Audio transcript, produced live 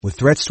With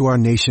threats to our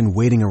nation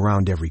waiting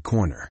around every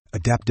corner,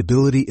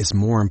 adaptability is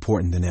more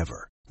important than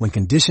ever. When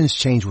conditions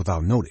change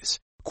without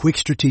notice, quick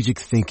strategic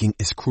thinking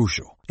is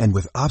crucial. And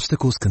with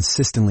obstacles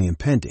consistently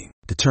impending,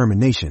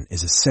 determination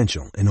is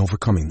essential in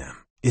overcoming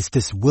them. It's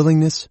this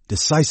willingness,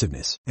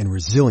 decisiveness, and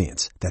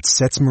resilience that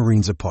sets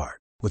Marines apart.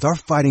 With our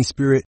fighting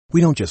spirit, we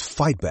don't just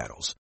fight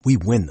battles, we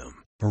win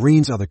them.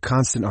 Marines are the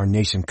constant our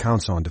nation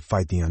counts on to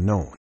fight the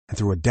unknown. And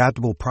through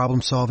adaptable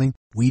problem solving,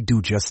 we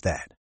do just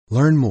that.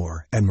 Learn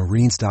more at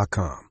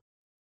marines.com.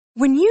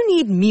 When you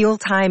need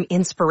mealtime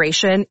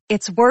inspiration,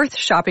 it's worth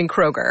shopping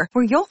Kroger,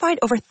 where you'll find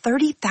over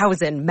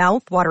 30,000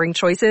 mouth-watering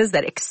choices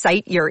that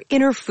excite your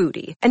inner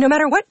foodie. And no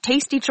matter what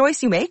tasty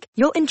choice you make,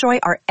 you'll enjoy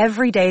our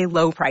everyday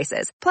low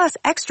prices, plus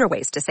extra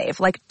ways to save,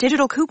 like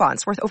digital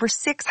coupons worth over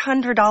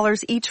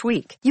 $600 each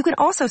week. You can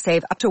also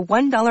save up to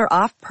 $1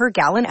 off per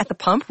gallon at the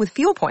pump with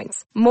fuel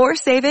points. More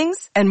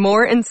savings and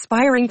more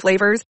inspiring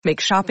flavors make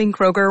shopping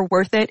Kroger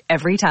worth it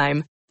every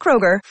time.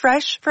 Kroger,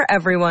 fresh for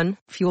everyone.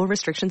 Fuel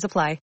restrictions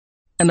apply.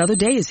 Another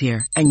day is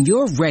here, and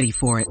you're ready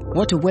for it.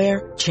 What to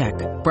wear? Check.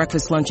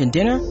 Breakfast, lunch, and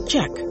dinner?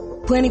 Check.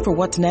 Planning for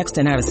what's next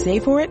and how to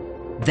save for it?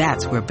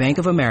 That's where Bank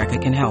of America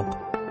can help.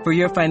 For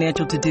your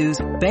financial to-dos,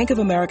 Bank of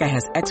America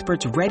has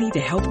experts ready to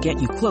help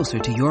get you closer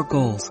to your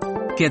goals.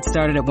 Get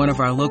started at one of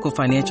our local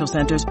financial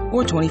centers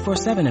or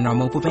 24/7 in our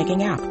mobile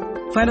banking app.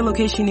 Find a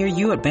location near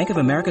you at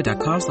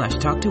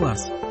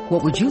bankofamerica.com/talktous.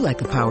 What would you like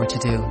the power to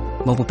do?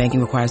 Mobile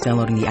banking requires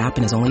downloading the app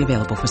and is only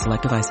available for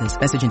select devices.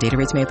 Message and data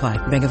rates may apply.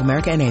 Bank of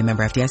America N.A.,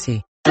 member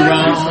FDIC.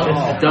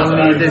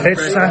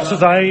 It's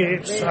Saturday,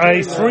 it's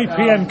a 3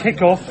 p.m.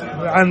 kickoff,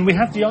 and we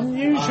have the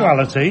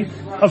unusuality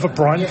of a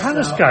Brighton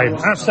Palace game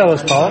at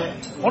Selhurst Park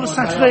on a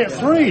Saturday at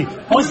 3.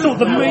 I thought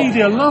the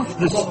media loved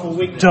this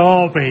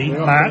derby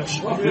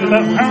match, but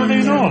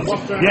apparently not.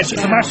 Yes,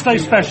 it's a match day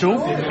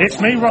special. It's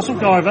me, Russell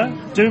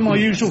Guyver, doing my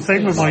usual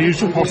thing with my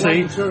usual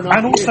posse,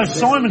 and also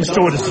Simon's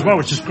joined us as well,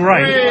 which is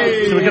great.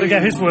 So we're going to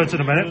get his words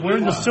in a minute. We're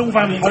in the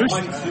Sylvan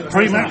Post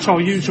pre-match, our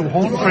usual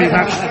haunt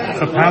pre-match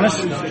for Palace,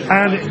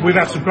 and we've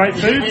had some great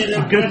food,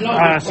 some good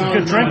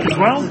drink as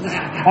well.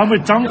 I'm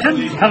with Duncan.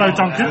 Hello,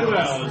 Duncan.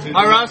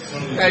 Hi, Russ.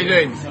 How you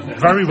doing?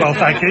 Very well,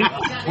 thank you.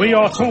 We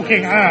are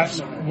talking at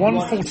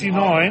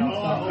 1:49,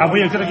 and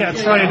we are going to get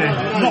a train in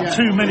not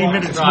too many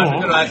minutes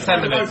more. About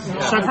 10 minutes. Yeah.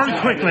 So very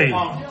quickly,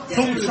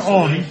 thoughts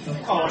on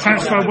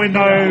transfer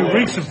window,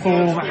 recent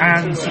form,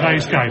 and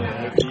today's game?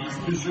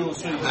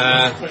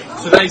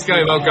 Today's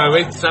game I'll go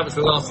with, so that was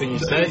the last thing you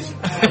said.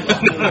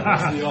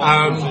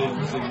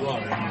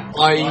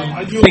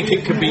 I think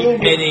it could be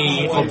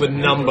any of a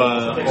number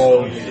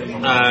of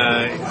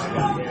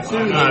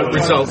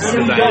results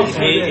today.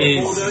 It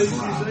is,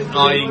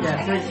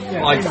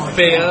 I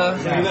fear,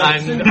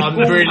 and I'm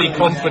really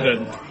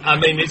confident. I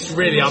mean,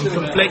 I'm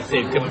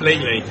conflicted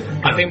completely.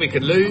 I think we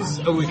could lose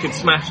or we could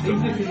smash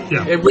them.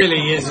 Yeah. It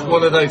really is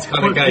one of those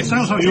kind of games. It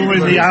sounds like you're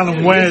in the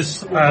Alan Ware's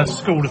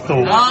school of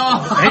thought.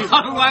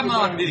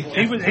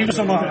 He was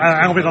on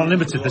Albion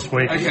Unlimited this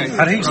week,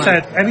 and he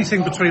said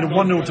anything between a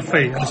 1-0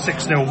 defeat and a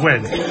 6-0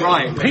 win.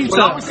 Right. Peter,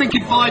 well, I was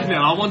thinking 5-0.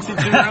 I wanted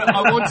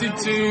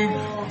to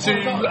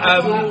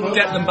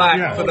get them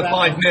back for the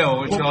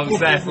 5-0, which I was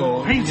there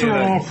for. Peter,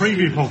 on our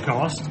preview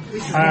podcast,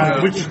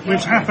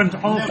 which happened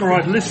after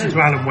I'd listened to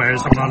Alan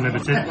Ware's on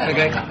Unlimited,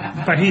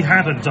 but he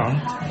hadn't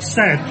done,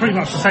 said pretty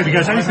much the same. He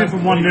goes anything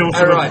from 1-0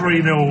 to a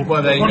 3-0,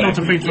 1-0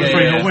 defeat to a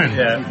 3-0 win.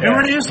 It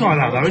really is like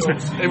that, though, isn't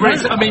it? It really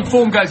is. I mean,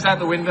 form goes out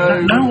the window.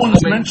 No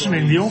one's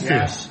mentioning the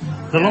obvious.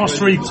 The last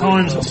 3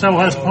 times at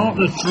Selhurst Park,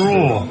 the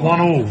draw,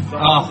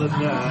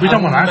 1-1. We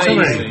don't want that, do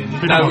we?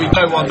 No, we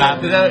don't want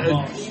that. But,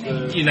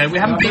 we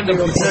haven't beaten them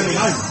for 6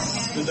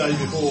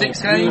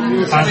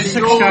 games.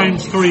 6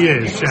 games, 3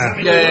 years, yeah.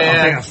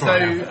 Yeah. So,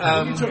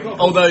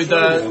 although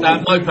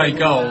that Mope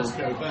goal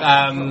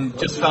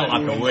just felt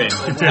like a win.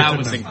 That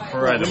was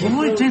incredible.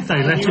 Why did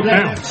they let it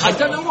bounce? I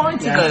don't know why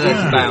did they let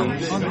it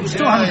bounce. I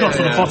still haven't got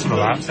to the bottom of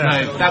that.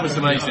 No, that was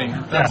amazing.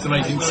 That was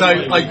amazing. So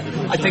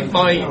I think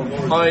my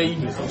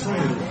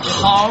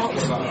heart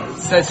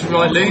says we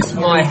might lose.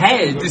 My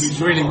head, this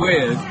is really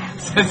weird,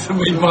 says that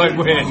we might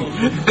win.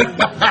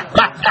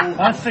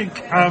 I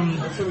think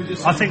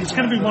it's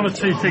going to be one of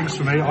 2 things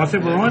for me. I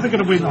think we're either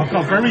going to win. I've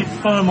got a very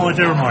firm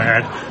idea in my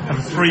head of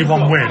a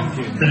 3-1 win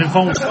that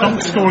involves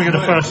Dunk scoring in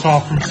the first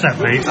half from set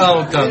piece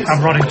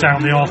and running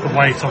down the Arthur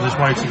Waite on his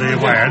way to the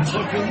away end,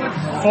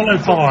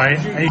 followed by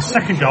a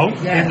second goal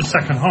in the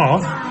second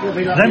half,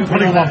 then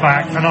putting one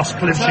back and us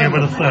clinching it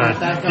with a third.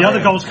 The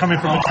other goals coming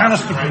from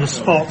McAllister from the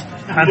spot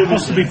and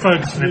possibly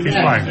Ferguson if he's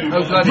playing.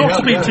 Not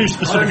to be too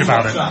specific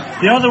about it.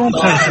 The other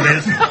alternative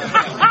is...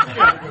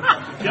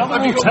 No,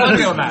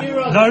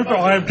 but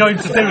I am going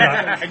to do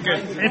that.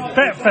 If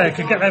Betfair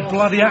could get their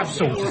bloody app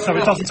sorted so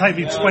it doesn't take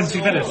me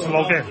 20 minutes to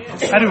log in.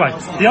 Anyway,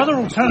 the other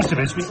alternative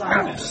is we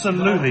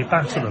absolutely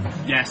batter them.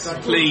 Yes,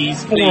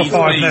 please, 4 or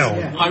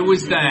 5-0. I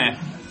was there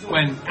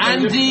when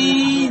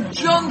Andy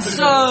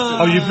Johnson...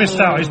 Oh, you've missed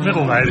out his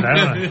middle name there,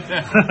 haven't you?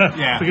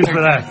 Yeah. Because of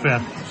F,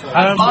 yeah.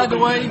 By the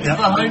way, for the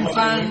home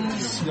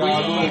fans,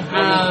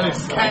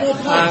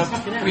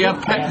 we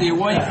have kept the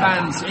away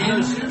fans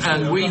in,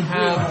 and we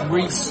have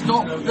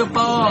restocked the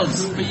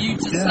bars for you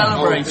to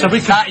celebrate. So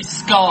that is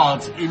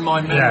scarred in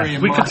my memory.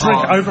 We could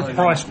drink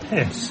overpriced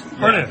piss.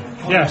 Brilliant.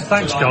 Yes,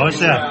 thanks guys.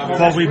 Yeah,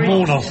 while we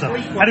mourn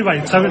ourselves.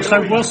 Anyway, so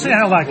we'll see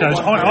how that goes.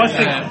 I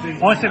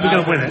think we're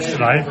going to win it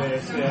today,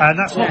 and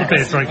that's not the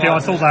beer drinking. I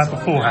thought that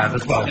beforehand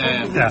as well.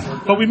 Yeah.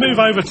 But we move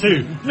over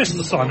to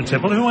Mr. Simon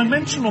Tipple, who I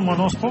mentioned on my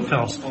last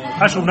podcast.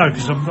 Actually, no,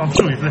 because I'm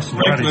sure you've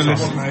listened already.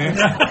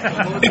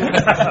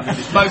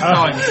 Both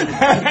times.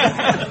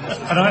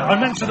 And I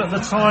mentioned at the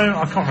time,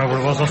 I can't remember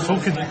what it was I was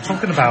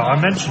talking about.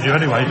 I mentioned you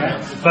anyway,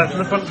 but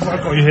I've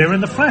got you here in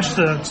the flesh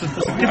to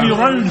give you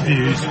your own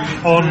views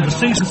on the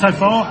season so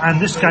far and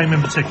this game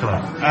in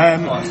particular.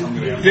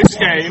 This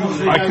game,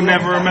 I can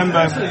never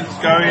remember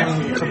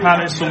going to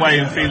Palace away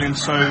and feeling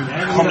so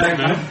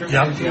confident.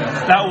 Yeah.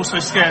 That also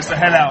scares the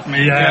hell out of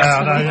me. Yeah,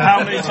 I know, yeah.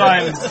 How many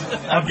times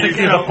I'm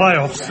thinking of the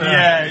playoffs.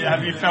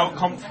 Have you felt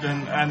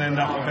confident and end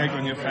up with egg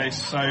on your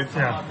face? So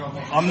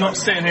I'm not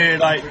sitting here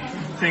like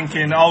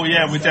thinking, oh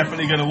yeah, we're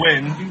definitely going to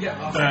win,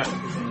 but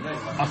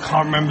I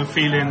can't remember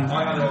feeling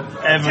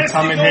ever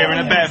coming here in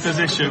a better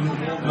position.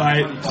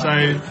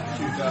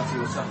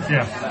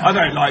 I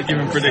don't like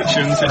giving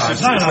predictions. It's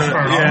just I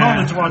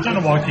don't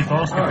know why I keep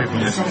asking people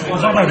this,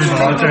 because I don't even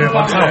like doing it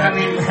myself.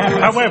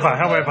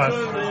 However,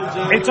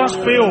 it does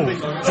feel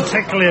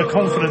particularly a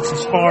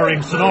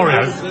confidence-inspiring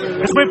scenario,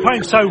 because we're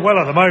playing so well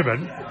at the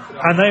moment,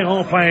 and they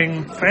are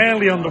playing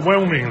fairly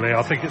underwhelmingly,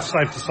 I think it's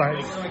safe to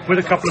say, with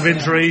a couple of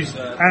injuries.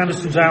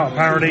 Anderson's out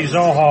apparently,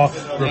 Zaha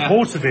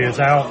reportedly is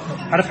out,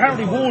 and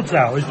apparently Ward's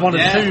out, who's one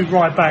of two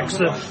right backs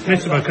that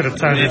Mitoma could have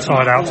turned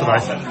inside out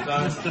today.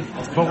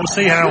 But we'll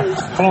see how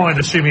Klein,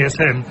 assuming it's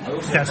him,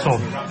 gets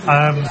on.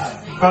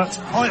 But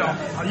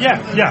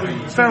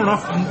fair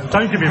enough.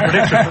 Don't give me a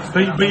prediction,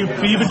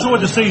 but you've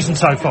enjoyed the season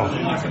so far.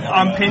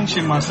 I'm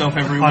pinching myself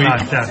every week.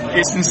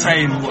 It's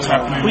insane what's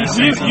happening.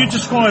 You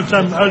described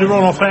earlier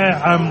on off air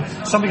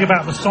something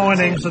about the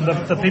signings and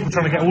the people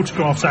trying to get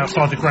autographs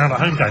outside the ground at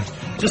home games.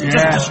 Just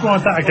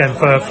describe that again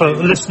for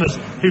listeners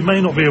who may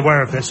not be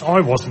aware of this.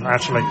 I wasn't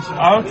actually.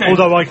 Okay.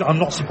 Although I'm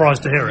not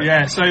surprised to hear it.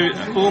 Yeah. So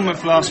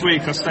Bournemouth last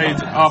week, I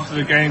stayed after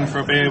the game for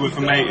a beer with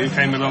a mate who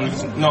came along,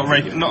 not a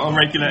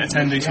regular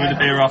attendee, so we had a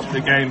beer after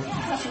the game.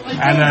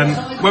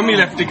 And when we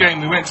left the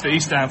game, we went to the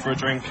East Stand for a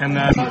drink, and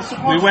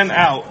we went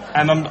out,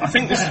 and I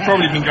think this has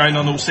probably been going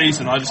on all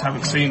season, I just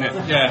haven't seen it.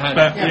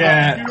 But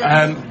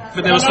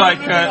there was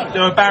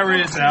there were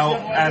barriers out,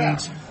 and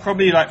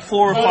probably like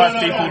 4 or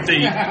 5 people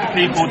deep,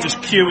 people just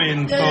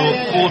queuing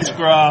for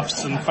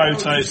autographs and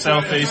photos,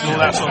 selfies and all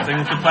that sort of thing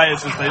with the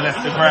players as they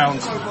left the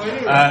ground.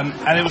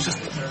 And it was just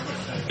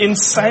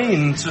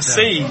insane to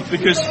see,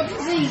 because I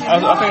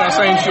think I was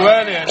saying to you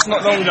earlier, it's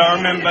not long ago I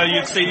remember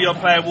you'd see your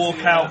player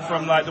walk out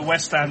from like the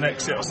West Stand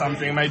exit or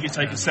something and maybe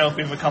take a selfie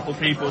with a couple of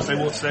people as they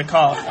walk to their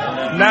car.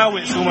 Now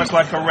it's almost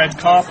like a red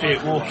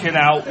carpet walking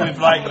out with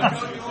like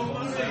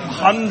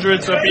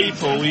hundreds of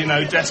people,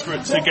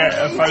 desperate to get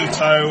a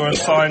photo or a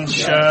signed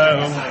shirt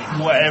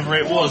or whatever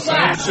it was.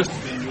 And it's just,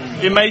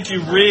 it made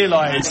you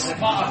realise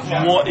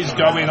what is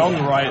going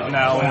on right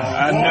now,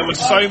 and there were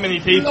so many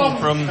people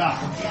from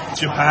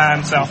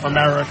Japan, South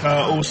America,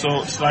 all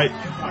sorts. Like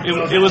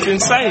it was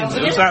insane.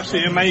 It was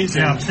absolutely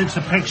amazing. Yeah, I've seen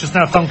some pictures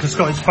now. Duncan's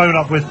got his phone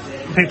up with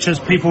pictures,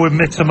 people with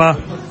Mitoma,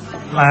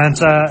 and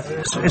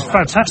it's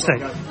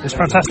fantastic. It's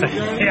fantastic.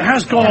 It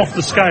has gone off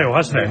the scale,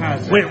 hasn't it?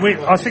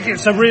 I think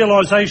it's a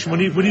realisation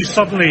when you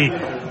suddenly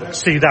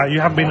see that. You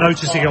haven't been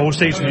noticing it all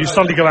season. You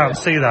suddenly go out and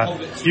see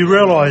that. You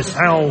realise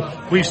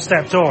how we've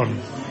stepped on.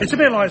 It's a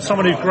bit like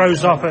someone who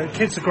grows up,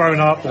 kids are growing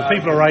up, or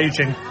people are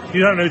aging.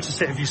 You don't notice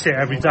it if you see it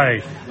every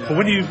day. But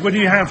when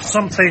you have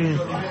something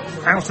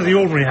out of the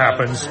ordinary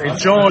happens, it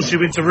jars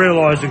you into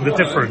realising the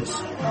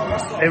difference.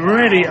 We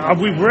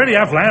really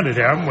have landed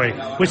here, haven't we?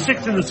 We're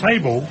 6th in the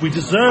table. We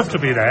deserve to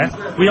be there.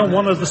 We are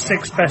one of the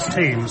 6 best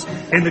teams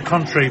in the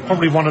country,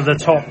 probably one of the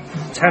top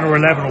 10 or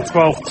 11 or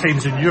 12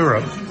 teams in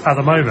Europe at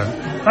the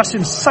moment. That's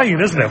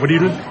insane, isn't it? When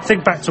you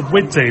think back to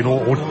Widdean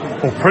or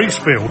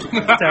Priestfield,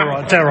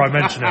 dare I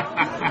mention it.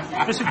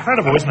 It's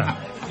incredible, isn't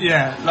it?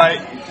 Yeah,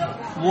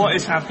 what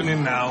is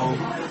happening now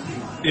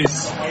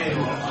is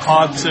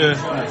hard to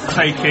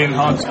take in,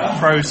 hard to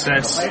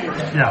process.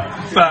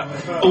 Yeah.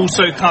 But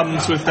also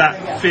comes with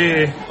that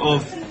fear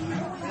of,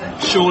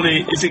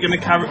 surely, is it going to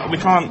carry...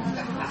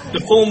 The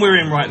form we're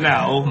in right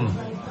now,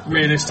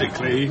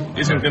 realistically,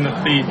 isn't going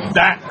to be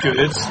that good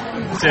at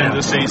the end of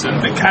the season,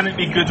 but can it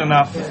be good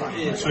enough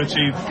to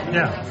achieve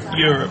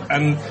Europe?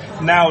 And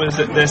now is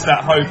that there's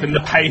that hope and the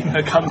pain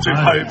that comes with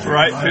hope,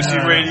 right? Because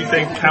you really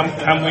think,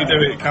 can we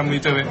do it? Can we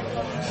do it?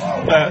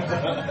 But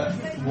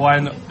why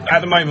not?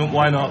 At the moment,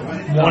 why not?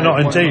 Why not,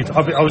 indeed.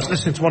 I was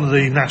listening to one of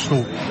the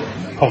national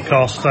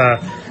podcasts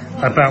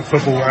about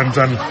football, and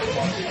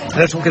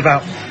they're talking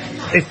about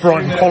if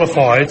Brighton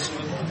qualified,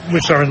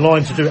 which are in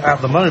line to do it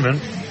at the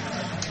moment,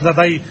 that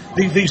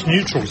these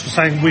neutrals were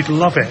saying we'd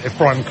love it if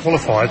Brighton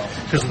qualified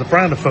because of the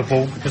brand of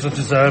football, because of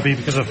De Zerbi,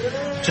 because of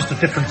just a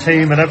different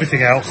team and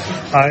everything else.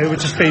 It would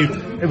just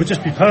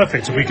be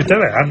perfect if we could do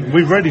it, and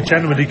we really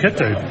genuinely could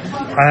do.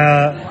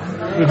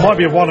 It might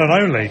be a one and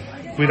only.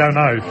 We don't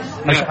know.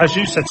 As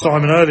you said,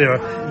 Simon, earlier,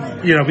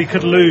 we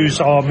could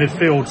lose our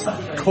midfield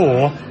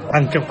core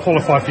and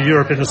qualify for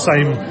Europe at the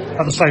same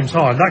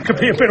time. That could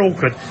be a bit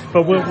awkward,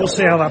 but we'll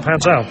see how that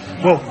pans out.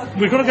 Well,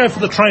 we're going to go for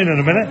the train in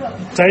a minute.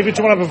 David,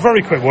 do you want to have a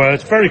very quick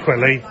word, very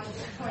quickly?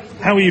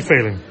 How are you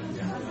feeling?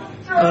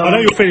 I know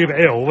you're feeling a bit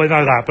ill, we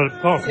know that, but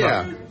apart from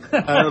that.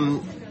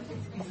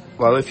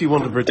 Well, if you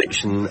want a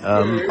prediction,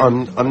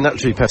 I'm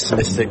naturally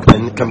pessimistic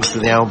when it comes to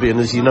the Albion,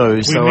 as you know.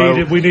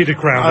 We need a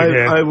grounding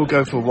here. I will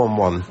go for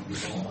 1-1.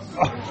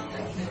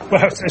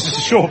 Well, it's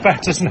a short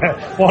bet, isn't it?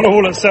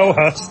 1-1 at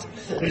Selhurst.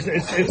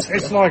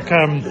 It's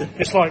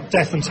like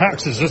death and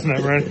taxes, isn't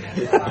it, really?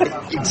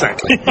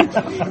 Exactly.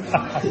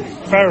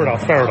 Fair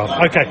enough.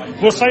 Okay,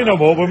 we'll say no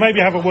more. We'll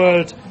maybe have a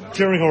word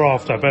during or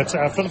after, but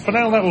for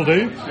now that will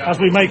do, as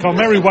we make our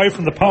merry way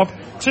from the pub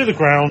to the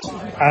ground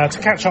to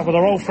catch up with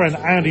our old friend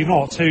Andy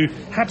Knott, who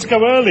had to go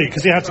early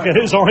because he had to get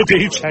his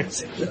ID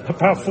checked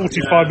about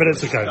 45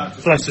 minutes ago.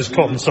 Bless his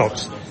cotton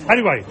socks.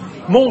 Anyway,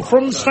 more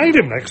from the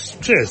stadium next.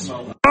 Cheers.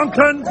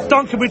 Duncan,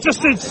 we're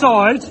just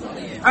inside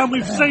and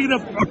we've seen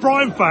a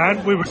Brighton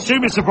fan, we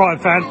assume it's a Brighton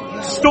fan,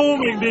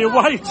 storming the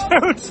away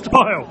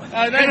turnstile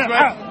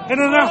in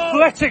an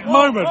athletic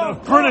moment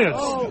of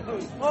brilliance.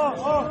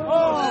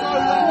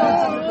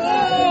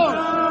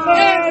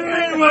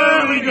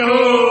 Everywhere we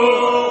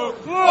go,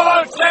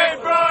 watching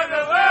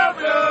Brighton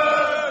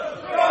Albion,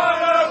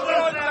 Brighton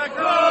with the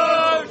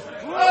close.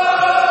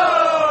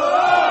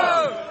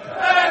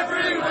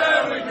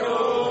 Everywhere we go,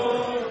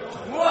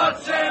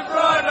 watching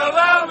Brighton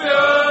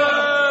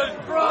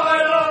Albion,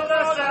 Brighton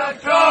with the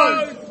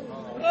close.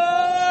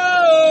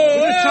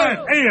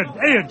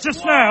 Ian,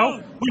 just now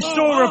we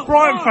saw a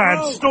Brighton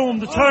fan storm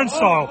the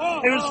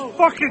turnstile. It was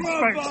fucking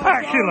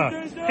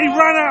spectacular. He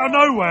ran out of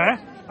nowhere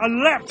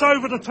and leapt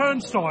over the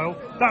turnstile.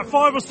 That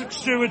 5 or 6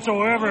 stewards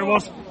or whoever it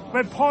was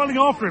went piling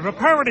after him.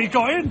 Apparently he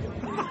got in.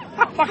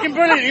 Fucking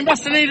brilliant. He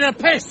must have needed a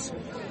piss.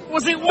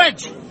 Was it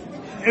Wedge?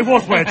 It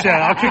was Wedge,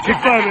 yeah. I can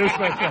confirm it was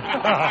Wedge.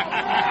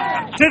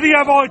 Did he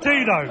have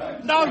ID though?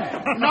 No.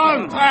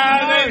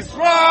 Palace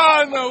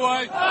run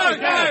away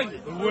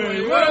again.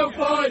 We will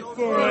fight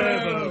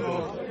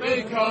forever.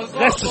 Because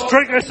let's just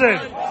drink this in. The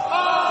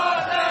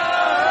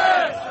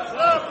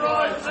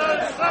Brighton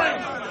Saints,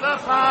 the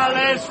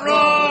Palace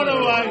run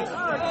away.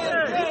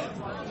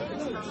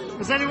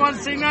 Has anyone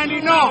seen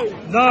Andy Knott?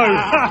 No.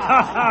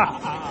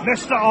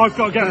 Mister, I've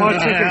got to get my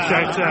ticket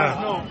checked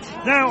out.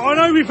 Now, I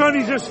know we've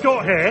only just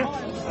got here,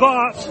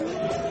 but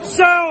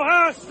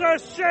Selhurst the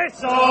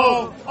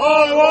shithole.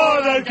 I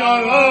want to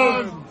go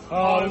home.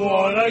 I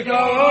want to go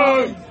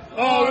home.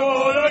 I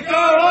want to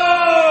go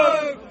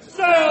home.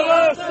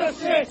 Selhurst the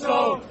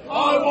shithole.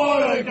 I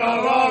want to go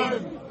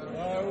home. I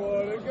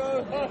want to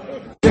go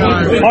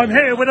home. I'm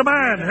here with a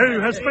man who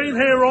has been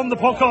here on the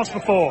podcast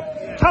before.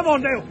 Come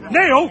on, Neil.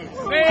 Neil!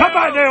 Come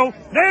back, Neil!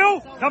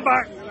 Neil! Come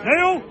back!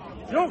 Neil!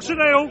 Yorkshire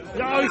Neil!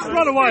 Oh, he's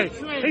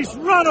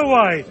run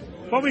away!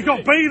 Well, we've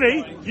got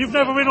Beanie. You've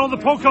never been on the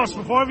podcast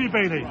before, have you,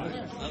 Beanie?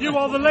 You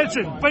are the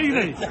legend,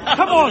 Beanie.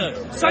 Come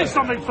on, say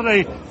something for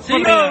the...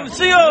 CO!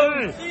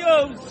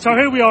 So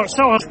here we are at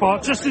Selhurst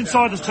Park, just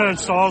inside the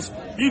turnstiles.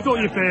 You've got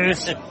your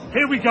beers.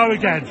 Here we go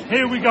again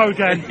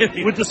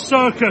with the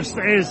circus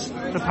that is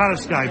the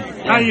Palace game.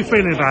 How are you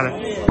feeling about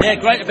it? Yeah,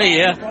 great to be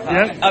here.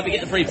 Yeah. Hope we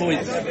get the 3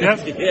 points. Yeah.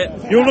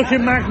 You're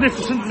looking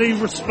magnificently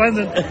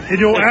resplendent in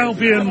your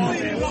Albion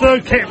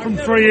third kit from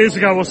 3 years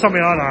ago or something,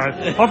 I don't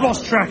know. I've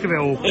lost track of it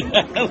all.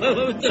 Yeah.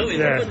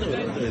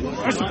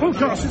 It's a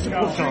podcast.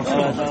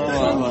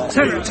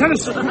 Tell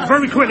us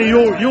very quickly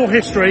your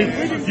history.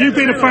 You've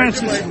been a fan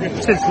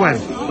since when?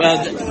 Well,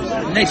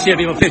 next year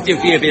will be my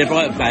 50th year being a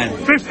Brighton fan.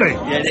 50?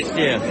 Yeah, next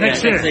year.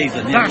 Next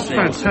season. That's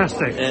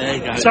fantastic. There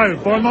you go. So,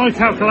 by my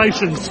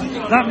calculations,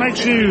 that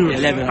makes you a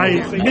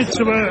mid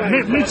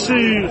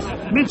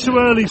to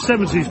early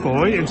 70s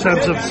boy in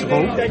terms of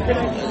support.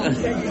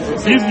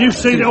 You've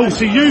seen it all.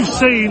 So you've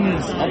seen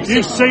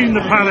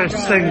the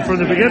Palace thing from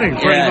the beginning,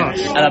 pretty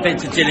much. And I've been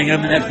to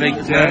Gillingham and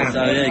everything. So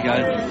there you go.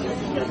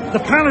 The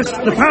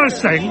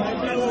Palace thing.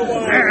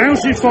 How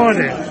do you find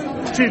it?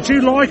 Do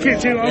you like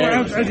it?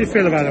 How do you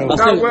feel about it all?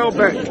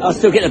 I'll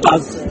still get the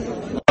buzz.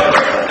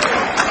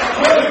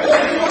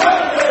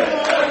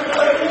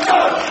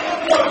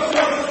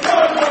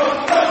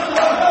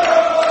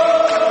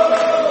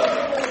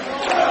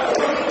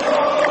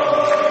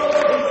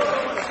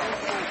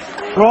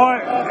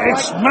 Right,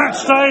 it's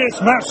match day,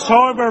 it's match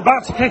time, we're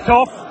about to kick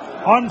off.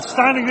 I'm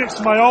standing next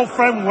to my old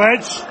friend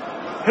Wedge,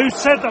 who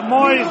said that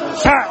my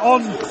chat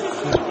on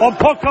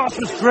podcast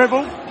was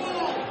drivel.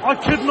 I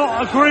could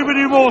not agree with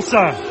you more,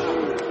 sir.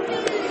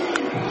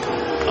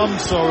 I'm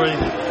sorry.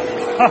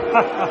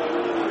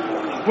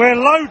 We're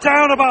low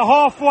down about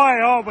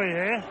halfway, aren't we,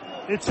 here,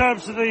 in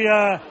terms of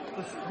the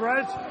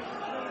spread.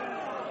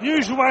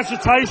 Usual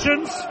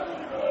agitations.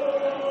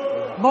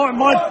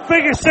 My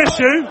biggest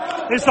issue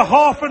is the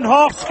half and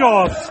half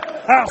scarves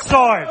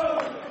outside.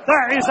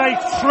 That is a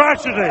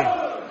tragedy.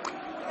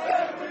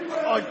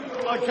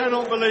 I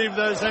cannot believe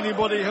there's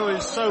anybody who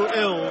is so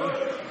ill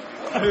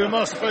who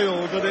must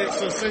feel that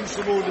it's a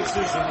sensible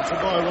decision to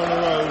buy one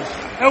of those.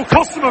 It'll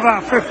cost them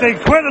about 15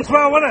 quid as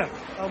well, won't it?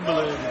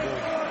 Unbelievable.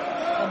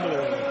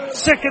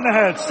 Sick in the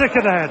head.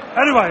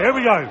 Anyway, here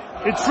we go.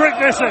 It's Rick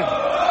Nissing.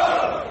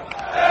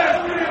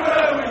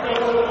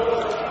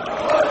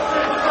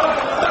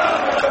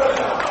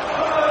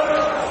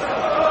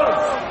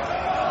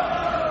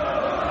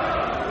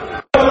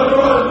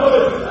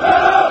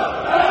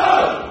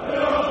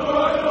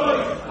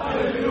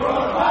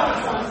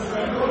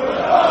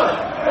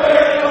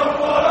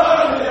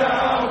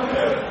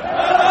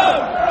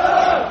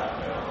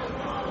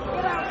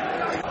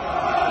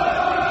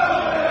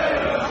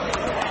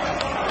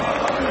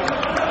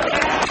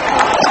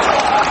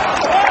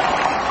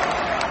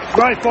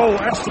 Great ball,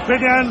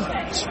 Estepinian,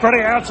 spread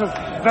it out to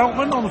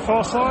Veltman on the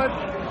far side.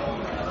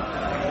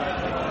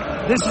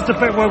 This is the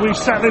bit where we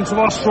settle into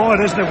our stride,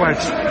 isn't it,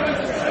 Wedge?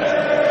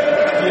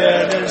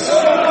 Yeah,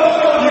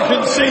 you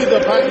can see the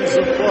patterns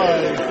of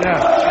play.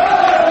 Yeah.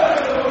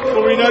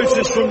 But we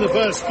noticed from the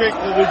first kick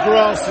that the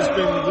grass has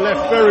been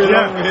left very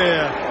long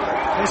here.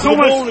 The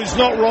ball is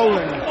not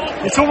rolling.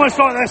 It's almost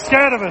like they're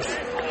scared of us.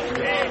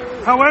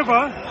 However,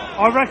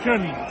 I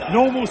reckon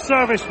normal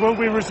service will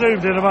be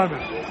resumed in a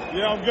moment.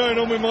 Yeah, I'm going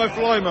on with my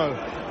Flymo.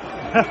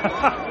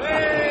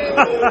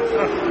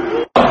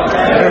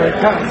 Eric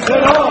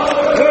Cantona,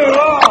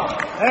 hurrah!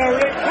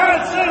 Eric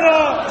Cantona,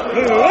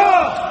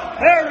 hurrah!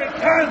 Eric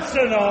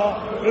Cantona,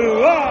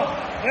 hurrah!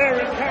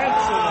 Eric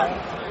Cantona.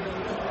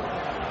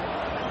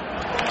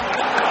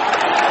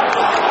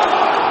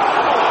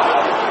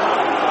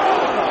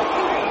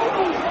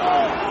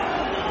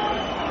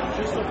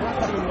 Just a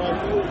fraction,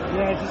 Michael.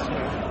 Yeah, just.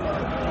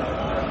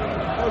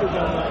 I would have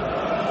done that.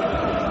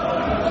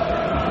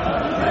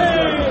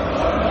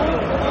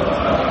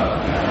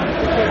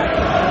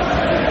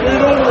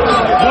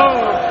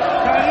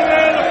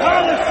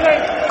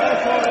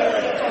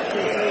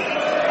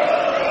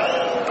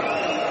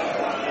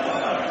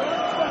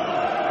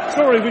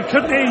 Sorry, we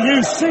couldn't hear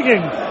you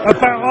singing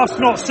about us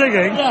not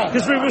singing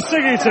because we were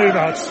singing too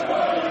much.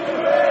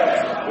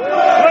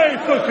 We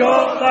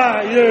forgot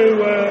that you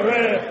were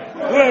here.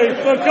 We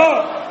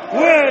forgot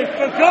that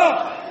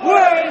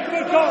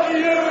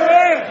you were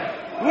here.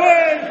 We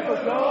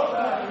forgot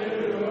that you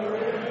were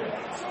here.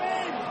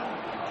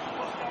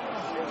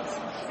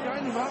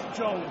 Stand him up,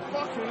 Joel.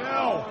 Fucking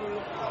hell.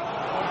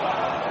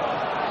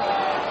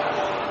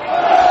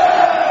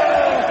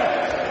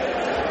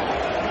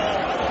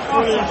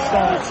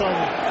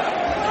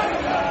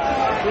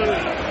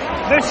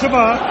 Mitchell,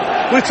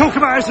 we're talking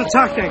about his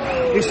attacking.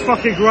 He's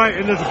fucking great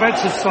in the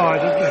defensive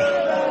side, isn't he?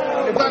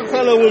 If that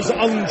fellow was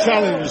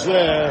unchallenged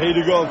there, he'd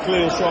have got a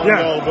clear shot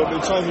goal, but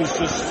Mitchell's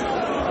just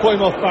put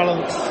him off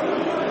balance.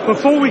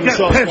 Before we get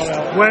pissed,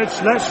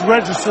 Wedge, let's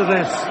register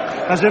this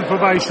as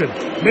information.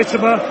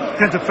 Mitchell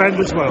can defend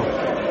as well.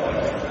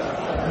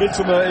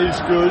 Mitchell is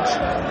good.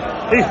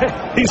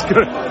 He's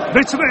good.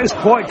 Mitchell is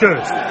quite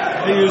good.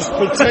 He is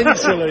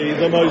potentially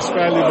the most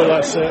valuable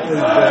asset we've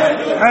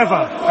got.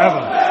 Ever.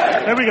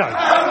 Here we go.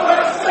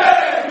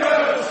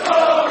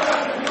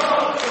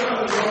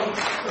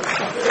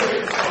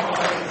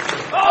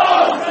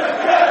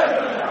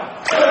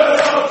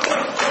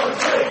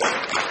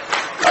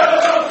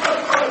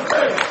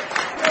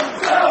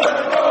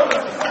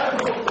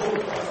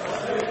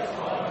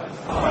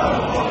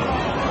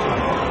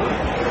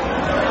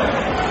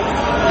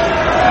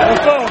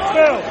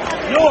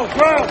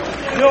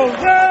 You'll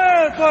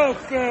never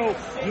fill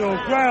your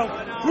ground.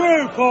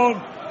 Group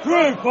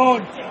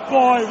on,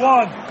 buy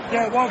one,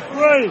 get one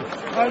free.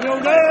 And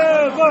you'll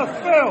never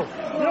fill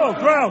your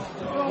ground.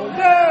 You'll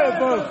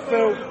never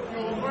fill.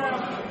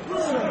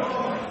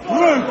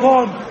 Group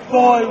on,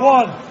 buy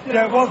one,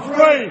 get one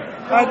free.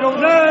 And you'll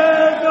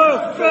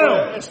never fill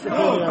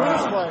your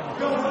ground.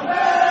 You'll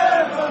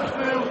never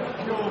fill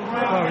your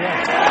ground. Oh, yeah.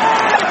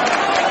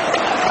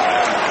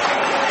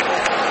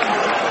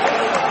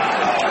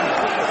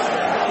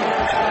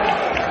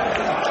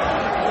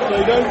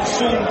 They don't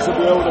seem to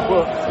be able to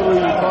put three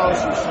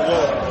passes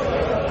together.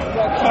 If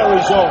that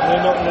carries on,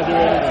 they're not going to do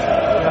anything.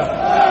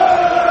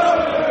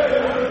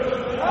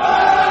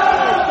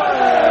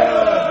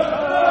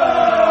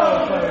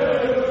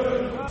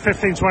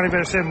 15-20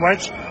 minutes in,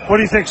 Wedge. What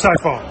do you think so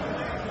far?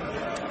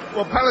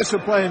 Well, Palace are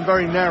playing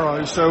very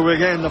narrow, so we're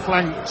getting the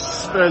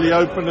flanks fairly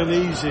open and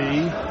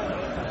easy.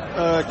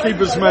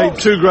 Keeper's made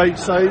two great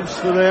saves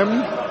for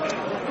them.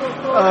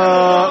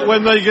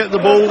 When they get the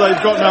ball,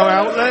 they've got no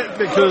outlet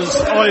because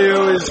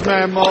Ayew is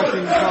man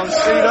marking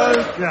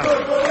Cancedo.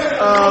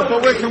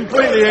 But we're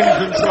completely in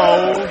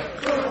control.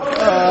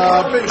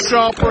 A bit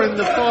sharper in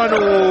the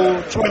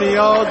final 20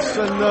 yards,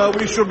 and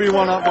we should be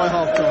one up by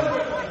half time.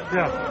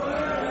 Yeah.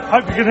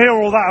 Hope you can hear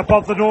all that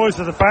above the noise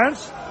of the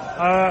fans.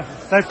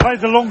 They've played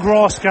the long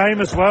grass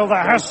game as well.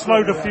 That has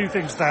slowed a few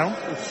things down.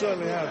 It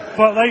certainly has.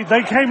 But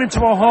they came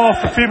into our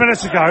half a few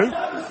minutes ago,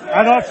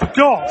 and I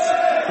forgot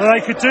that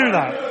they could do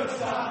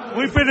that.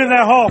 We've been in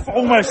their half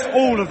almost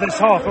all of this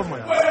half, haven't we?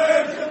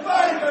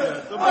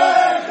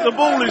 The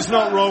ball is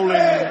not rolling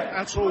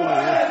at all,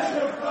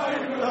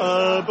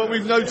 but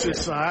we've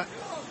noticed that.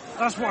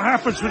 That's what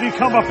happens when you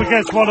come up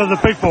against one of the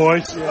big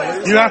boys.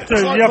 Yeah, you have to.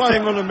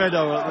 Playing on a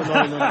meadow at the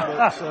moment.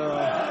 But,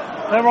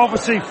 they're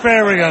obviously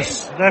fearing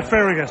us. They're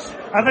fearing us,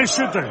 and they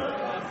should do.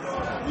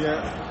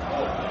 Yeah.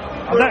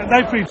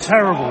 They've been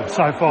terrible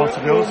so far, to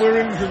be honest. We're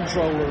in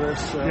control of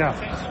this. Yeah.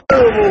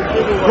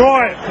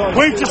 Right,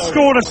 we've just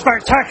scored a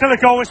spectacular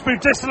goal. It's been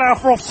disallowed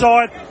for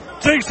offside.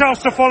 Details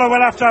to follow.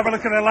 We'll have to have a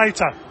look at it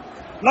later.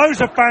 Loads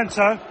of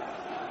banter.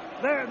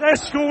 They're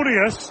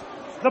scoring us.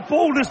 The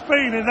ball has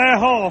been in their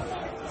half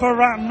for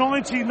around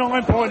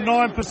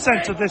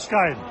 99.9% of this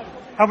game,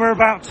 and we're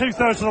about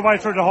 2/3 of the way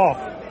through the half.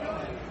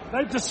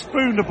 They've just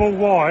spooned the ball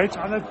wide,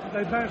 and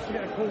they've managed to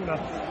get a corner.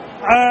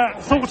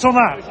 Thoughts on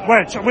that,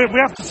 Wedge? We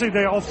have to see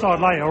the offside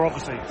later,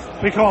 obviously.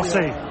 We can't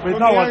see. We've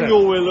no idea. The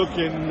angle we're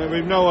looking,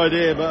 we've no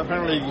idea, but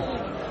apparently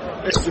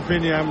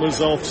Estepinian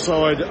was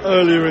offside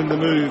earlier in the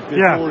move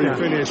before he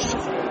finished.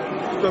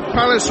 But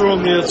Palace are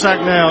on the attack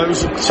now. It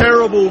was a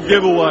terrible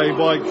giveaway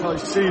by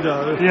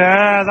Caicedo.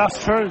 Yeah, that's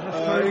true.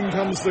 In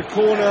comes the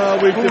corner.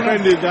 We've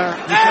defended that.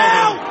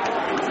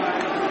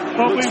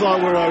 But looks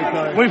like we're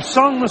okay. We've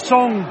sung the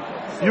song,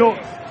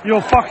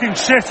 you're fucking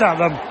shit at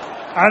them,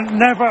 and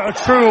never a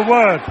truer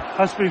word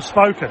has been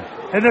spoken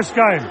in this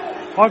game.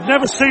 I've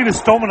never seen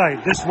us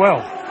dominate this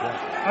well.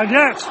 And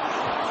yet,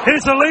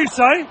 here's Elise,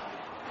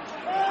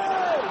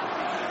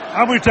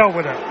 and we dealt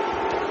with it.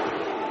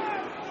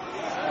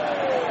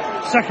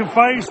 Second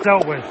phase,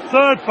 dealt with.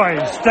 Third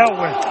phase, dealt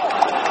with.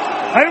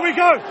 Here we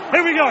go!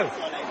 Here we go!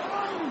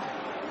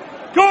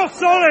 Go,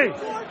 Solly!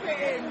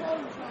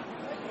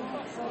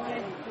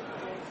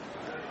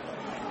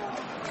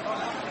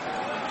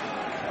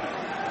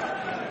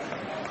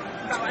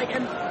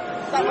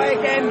 That way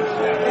again.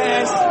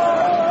 Yes.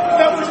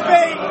 That was me.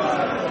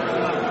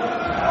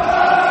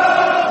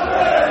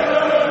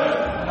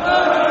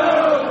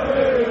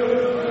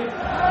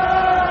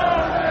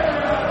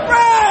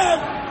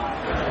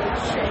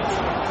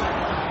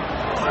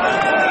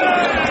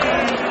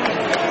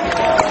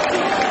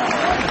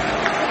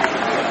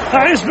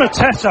 That is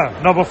Mateta,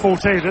 number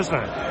 14, isn't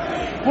it?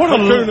 What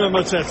Hakuna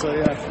Mateta,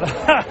 yeah.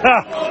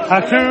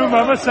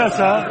 Hakuna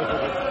Mateta.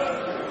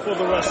 For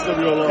the rest of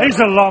your life. He's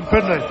a lump,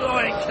 isn't he?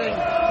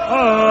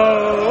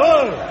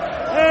 Oh,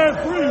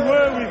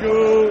 everywhere we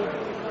go.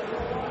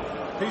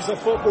 He's a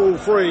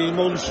football-free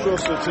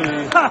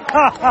monstrosity.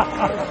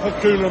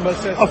 Hakuna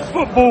Mateta. A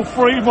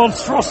football-free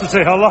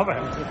monstrosity, I love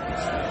it.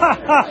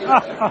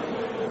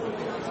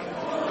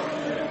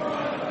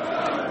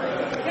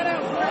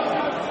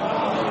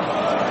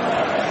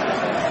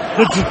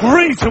 The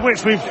degree to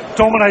which we've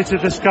dominated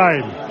this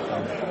game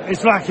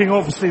is lacking,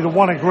 obviously, the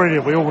one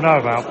ingredient we all know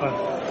about, but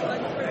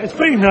it's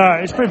been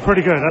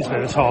pretty good, hasn't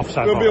it, this half so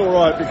far? We'll be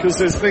alright, because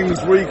there's things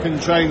we can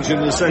change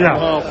in the second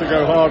half to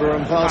go harder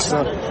and faster.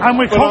 And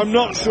but I'm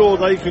not sure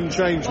they can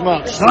change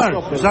much.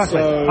 No,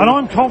 exactly. So and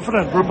I'm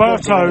confident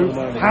Roberto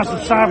has the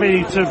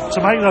savvy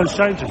to make those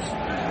changes.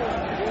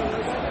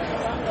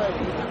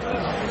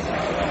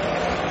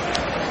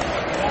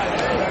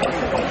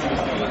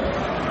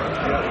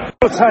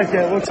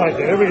 We'll take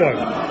it. Here we go.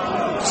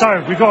 So,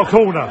 we've got a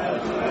corner.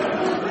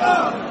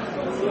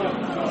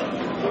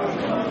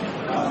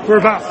 We're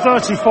about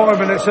 35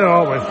 minutes in,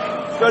 aren't we?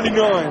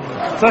 39.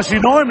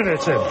 39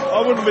 minutes in.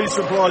 I wouldn't be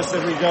surprised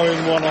if we go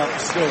in one up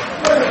still.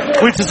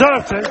 We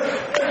deserved it.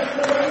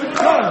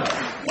 Go,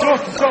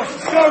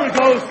 he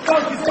goes.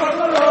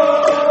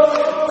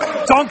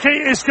 Donkey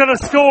is going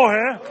to score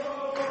here.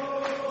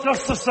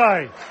 Just to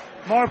say,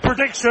 my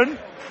prediction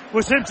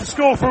was him to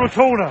score from a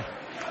corner.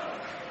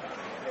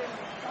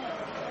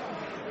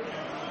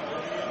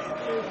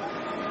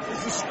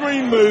 It's a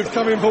screen move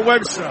coming for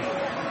Webster.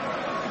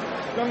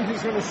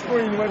 Donkey's going to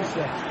screen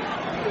Webster.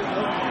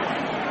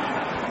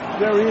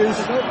 There he is.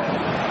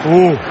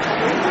 Ooh.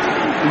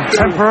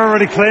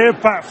 Temporarily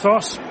cleared,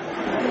 Baptos.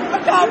 I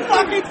can't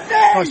fucking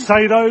see!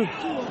 Caicedo.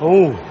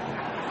 Ooh.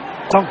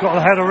 Dunk got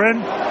the header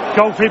in.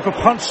 Goalkeeper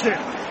punched it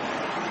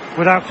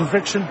without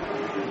conviction.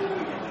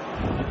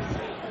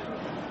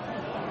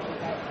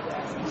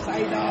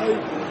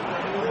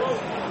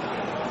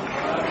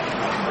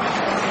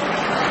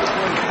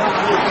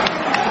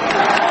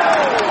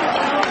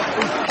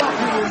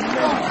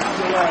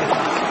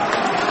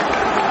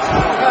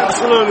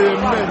 Absolutely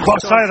immense.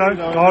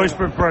 Caicedo, he's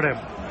been brilliant.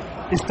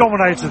 He's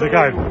dominated the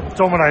game.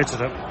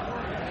 Dominated it.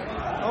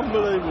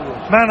 Unbelievable.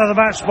 Man of the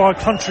match by a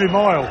country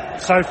mile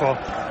so far.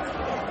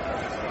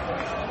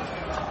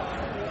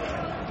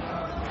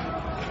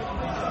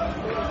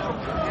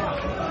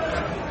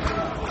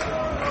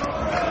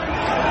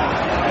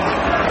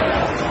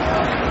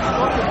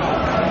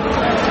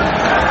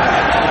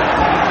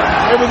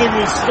 Everything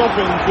is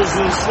stopping because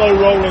of the slow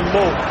rolling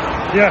ball.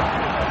 Yeah.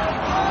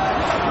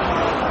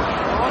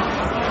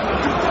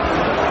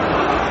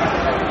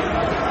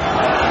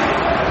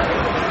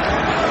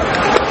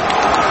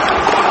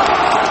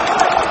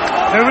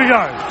 Here we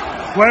go.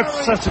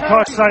 Webster to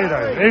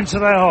Caicedo, into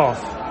their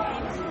half.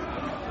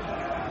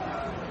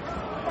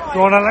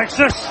 Go on,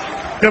 Alexis.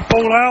 Good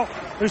ball out.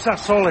 Who's that?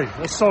 Solly.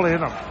 That's Solly,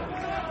 isn't it?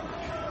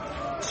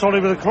 Solly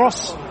with a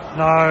cross?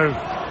 No.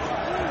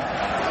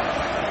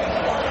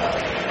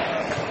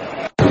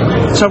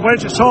 So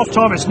Wedge, it's half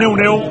time, it's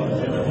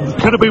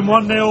 0-0. Could have been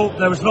 1-0,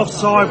 there was an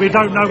offside, we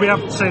don't know, we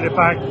haven't seen it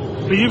back.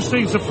 But you've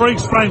seen some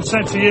freaks playing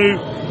sent to you,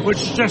 which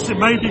suggests it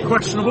may be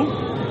questionable.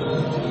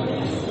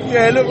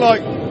 Yeah, it looked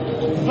like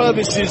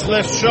Purvis's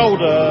left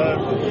shoulder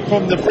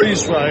from the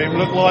freeze frame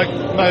looked like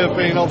may have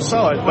been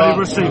offside. But he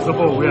received the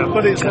ball, yeah.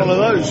 But it's one of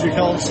those, you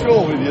can't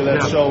score with your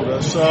left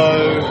shoulder, so...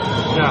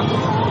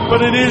 Yeah.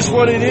 But it is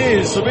what it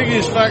is. The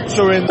biggest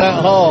factor in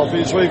that half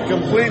is we've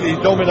completely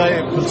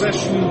dominated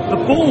possession. The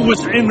ball was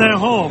in their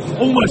half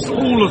almost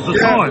all of the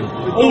time.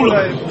 All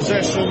of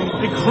possession.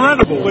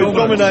 Incredible. We've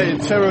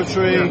dominated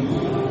territory. Yeah.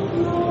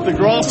 The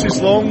grass is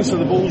long, so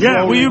the ball's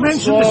well, you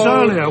mentioned slow. this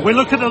earlier. We're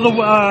looking at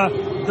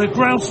the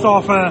ground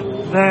staff.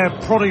 They're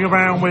prodding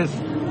around with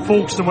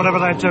forks and whatever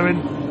they're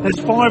doing. There's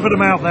 5 of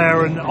them out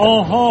there, and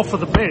our half of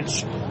the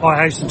pitch,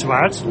 I hasten to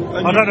add.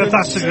 And I don't know if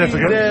that's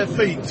significant. Their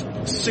feet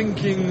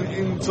sinking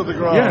into the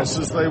grass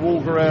as they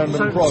walk around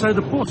and prod. So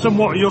the bottom,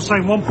 what you're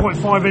saying,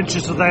 1.5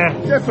 inches of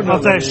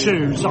their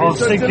shoes are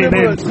sinking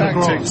into the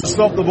grass to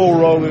stop the ball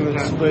rolling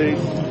at speed.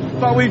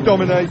 But we've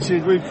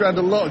dominated. We've had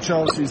a lot of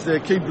chances. Their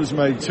keeper's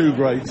made 2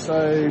 great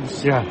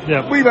saves.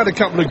 Yeah. We've had a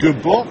couple of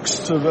good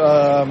blocks. There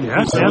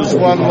was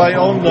one late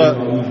on that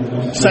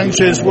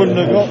Sanchez wouldn't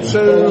have got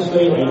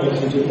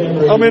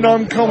to. I mean,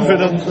 I'm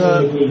confident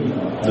that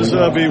De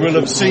Zerbi will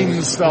have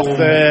seen stuff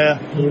there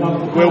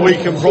where we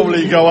can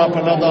probably go up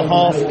another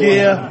half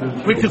gear.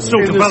 We could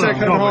still in develop the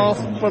second half,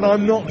 but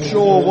I'm not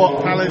sure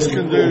what Palace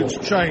can do to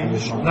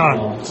change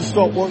to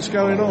stop what's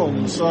going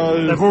on.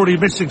 So they're already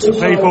missing some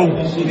people.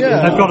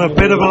 Yeah. They've got a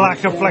bit of a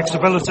lack of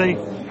flexibility,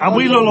 and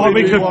we look like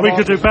we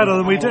could do better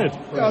than we did.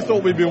 Yeah, I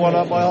thought we'd be 1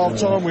 up by half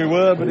time. We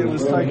were, but it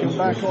was taken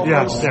back on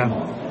us.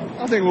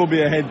 I think we'll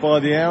be ahead by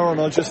the hour, and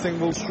I just think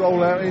we'll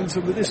stroll out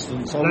into the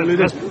distance.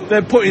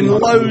 They're putting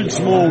loads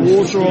more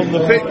water on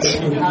the pitch,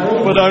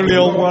 but only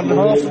on one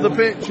half of the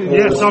pitch.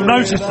 Yes, I've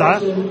noticed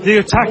that. The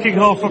attacking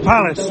half of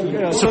Palace.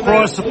 Yeah,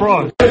 surprise.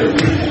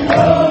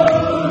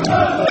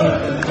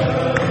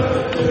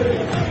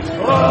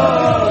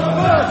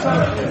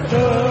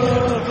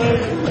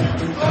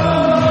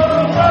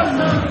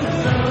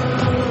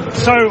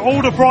 So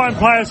all the Brighton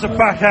players are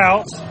back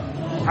out,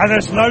 and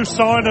there's no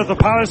sign of the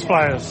Palace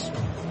players.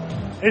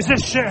 Is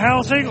this shit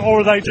housing, or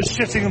are they just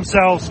shitting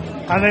themselves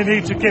and they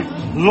need to give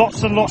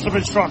lots and lots of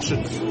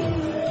instructions?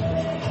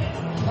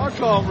 I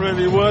can't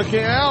really work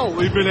it out.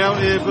 We've been out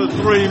here for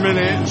 3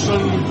 minutes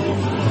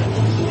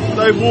and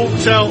they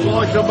walked out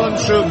like a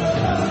bunch of...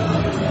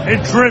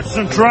 in dribs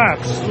and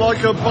drabs.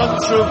 Like a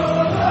bunch of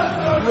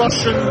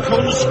Russian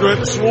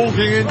conscripts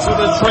walking into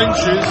the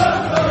trenches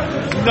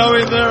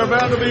knowing they're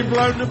about to be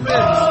blown to bits.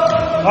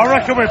 I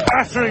reckon we're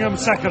battering them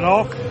second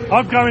half.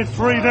 I'm going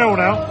 3-0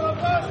 now.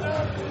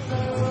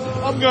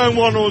 I'm going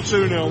 1 or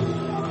 2-0.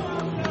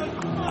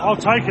 I'll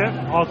take it.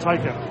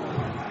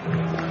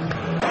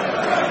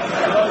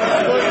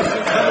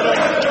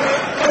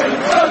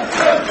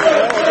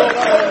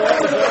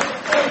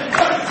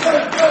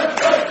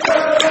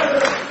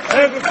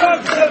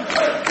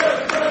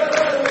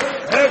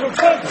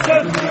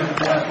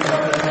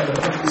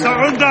 So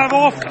Undam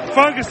off,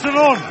 Ferguson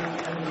on.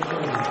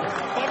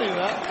 Funny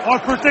that. I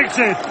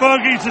predicted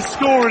Fergie to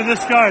score in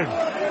this game.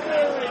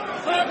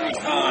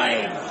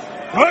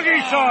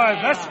 Fergie time,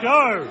 let's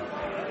go.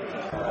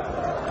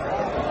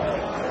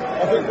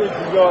 I think we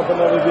can go up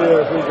another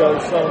gear if we go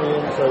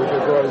Sarmiento to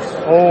Gross.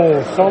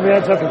 Oh,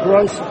 Sarmiento to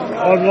Gross.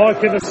 I'm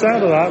liking the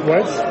sound of that,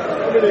 Wes. I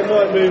mean, it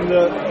might mean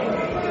that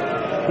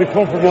we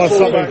compromise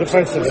something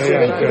defensively.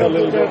 A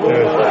little bit more.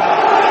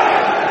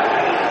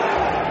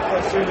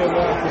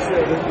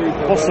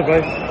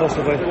 Possibly.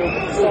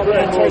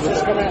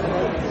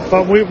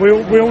 But we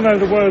all know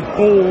the word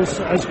balls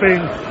has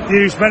been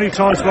used many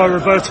times by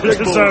Roberto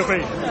De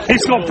Zerbi.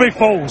 He's got big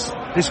balls.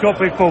 Big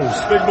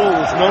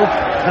balls, no?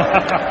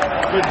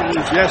 Big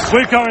balls, yes.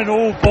 We're going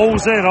all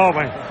balls in, aren't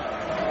we?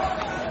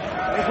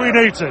 If we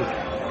need to.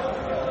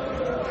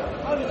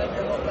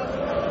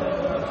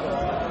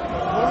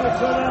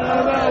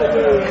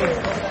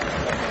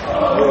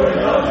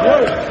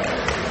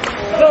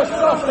 The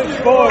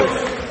sausage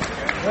boys.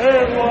 I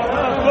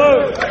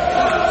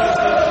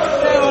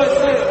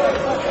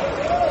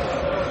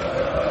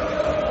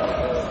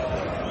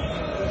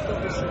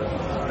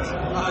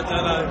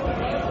don't know.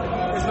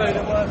 It's made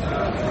it worse.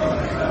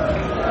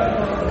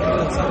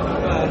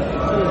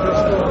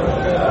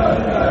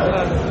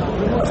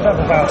 We must have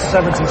about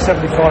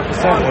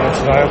 70-75% there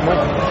today, haven't we?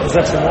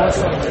 Possession-wise.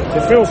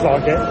 It feels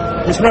like it.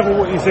 It's never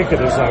what you think it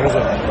is, though, is it?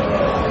 It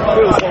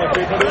feels like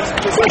it, but it's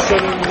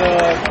possession in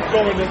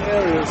dominant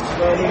areas. So,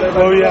 I mean,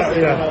 oh, yeah.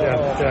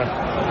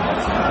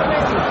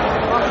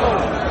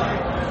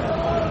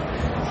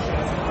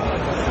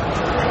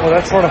 Well,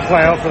 they're trying to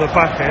play out for the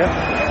back here.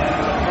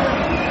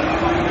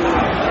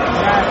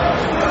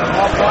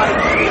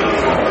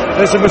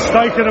 There's a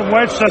mistake in them,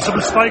 Wedge. There's a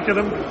mistake in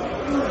them.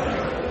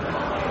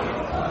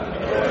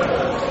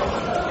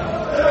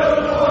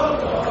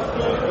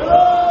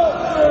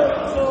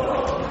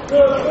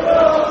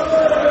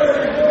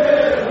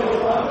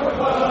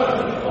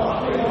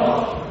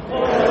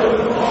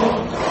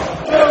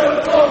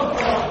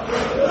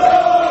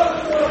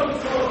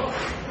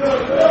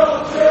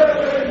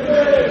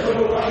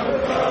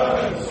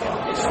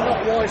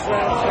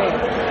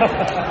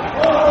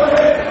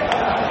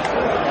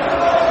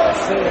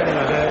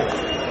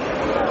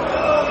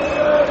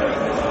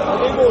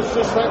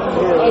 Just happened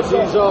here as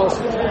he's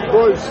asked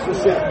Gross to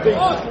sit deep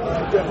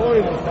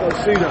behind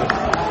Caicedo.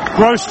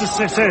 Gross to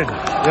sit in,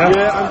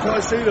 yeah, and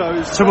Caicedo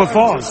is to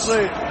advance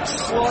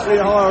slightly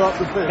higher up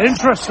the pitch.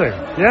 Interesting.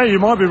 Yeah, you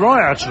might be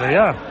right actually.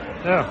 Yeah.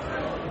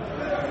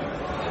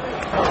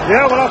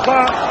 We'll have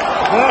that.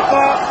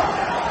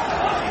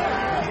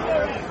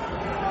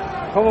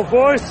 Come on,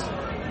 boys.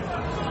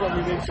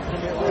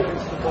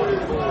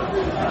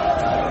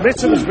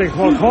 Mitchell has been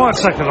quite quiet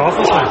second half,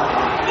 hasn't he?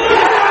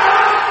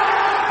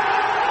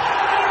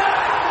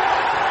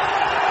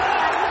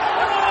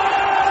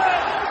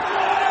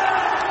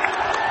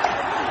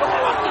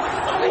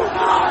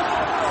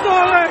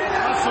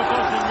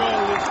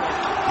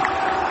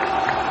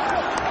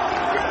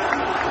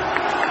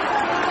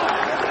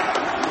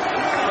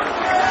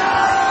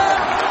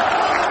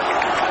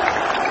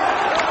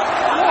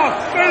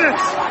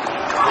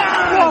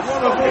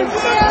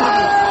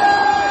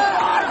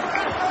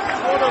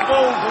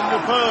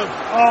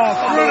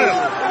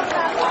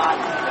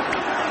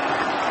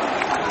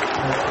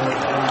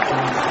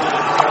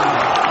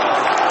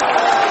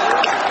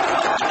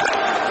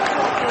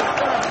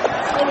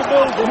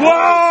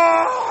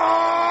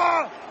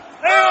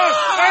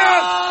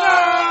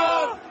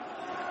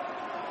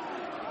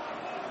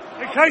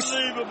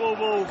 Unbelievable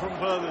ball from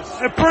Purvis.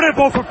 A brilliant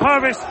ball from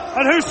Purvis.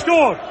 And who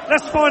scored?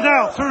 Let's find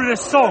out through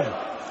this song.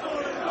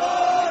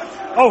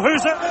 Oh,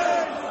 who's it?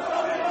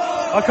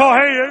 I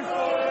can't hear you.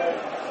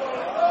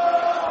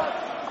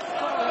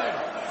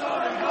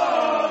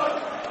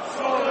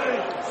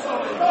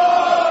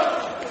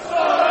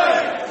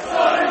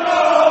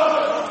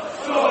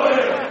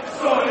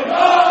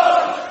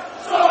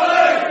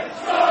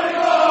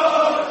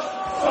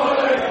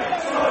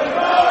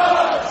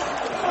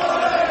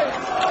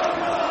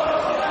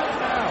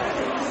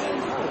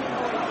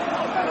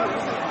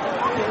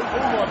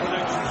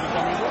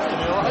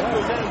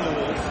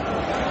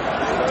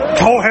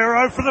 Goal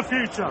hero for the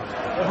future.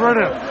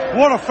 Brilliant.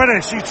 What a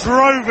finish. He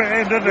drove it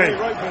in, didn't he?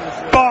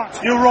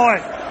 But you're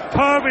right.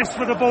 Purvis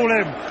with the ball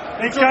in.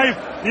 It gave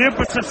the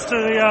impetus to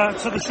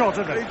the shot,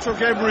 didn't it? He took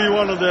every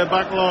one of their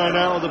back line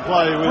out of the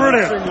play with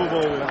a single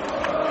ball.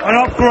 An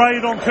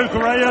upgrade on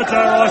Cucurella,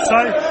 dare I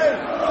say.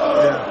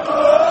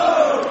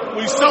 Yeah.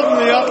 We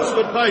suddenly upped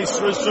the pace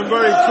with some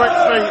very quick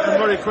feet and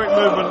very quick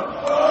movement.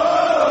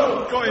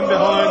 Got him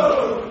behind.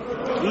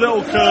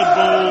 Little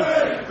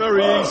curveball.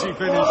 Very easy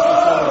finish.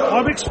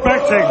 I'm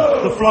expecting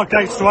the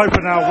floodgates to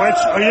open now, Wedge.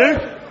 Are you?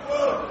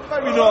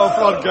 Maybe not a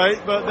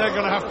floodgate, but they're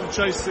going to have to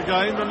chase the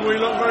game, and we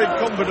look very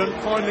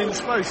confident finding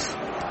space.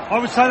 I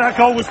would say that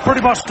goal was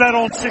pretty much dead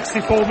on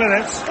 64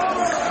 minutes.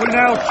 We're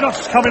now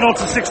just coming on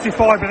to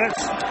 65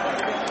 minutes.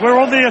 We're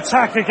on the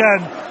attack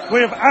again.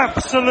 We have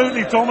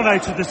absolutely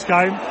dominated this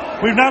game.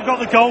 We've now got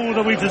the goal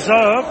that we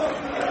deserve.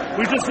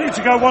 We just need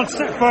to go one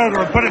step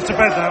further and put it to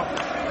bed now.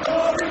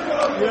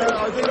 Yeah,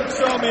 I think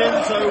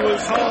Sarmiento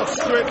was half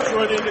stripped,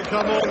 ready to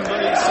come on,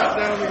 but he sat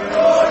down again.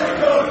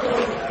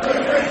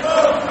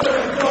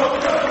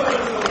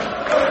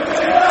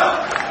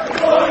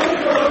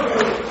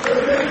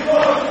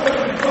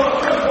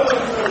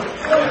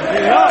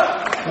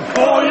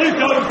 Before you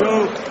go,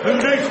 who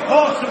needs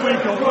parts that we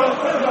got?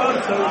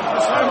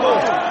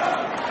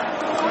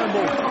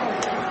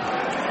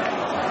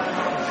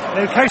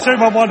 In case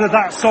anyone wondered,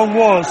 that song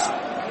was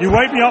 "You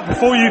Wake Me Up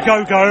Before You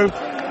Go Go."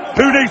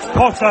 Who needs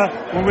Potter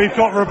when we've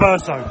got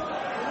Roberto?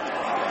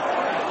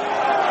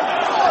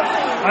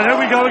 And here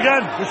we go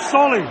again with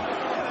Solly,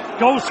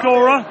 goal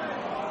scorer,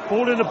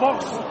 ball in the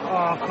box,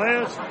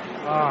 players.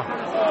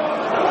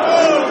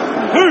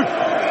 Who?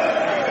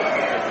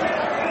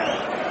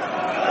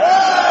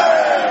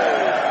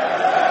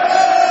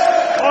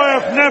 I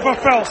have never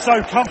felt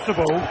so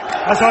comfortable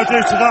as I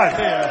do today.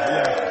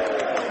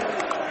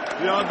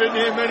 Yeah, I've been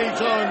here many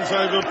times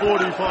over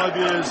 45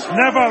 years.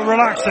 Never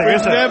relaxing,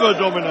 is it? Never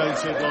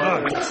dominated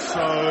like this.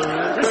 So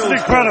this is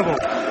incredible.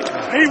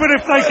 Even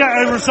if they get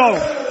a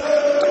result,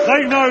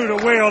 they know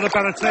that we are the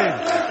better team.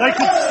 They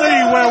can see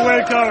where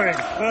we're going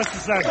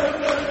versus them.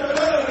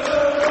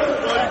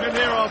 Well, you can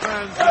hear our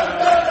fans now.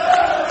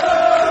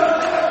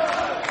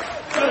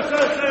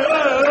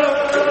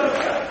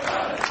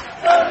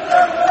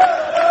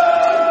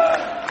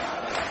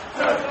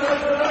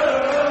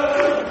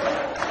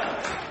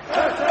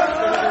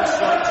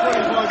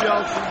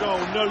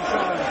 No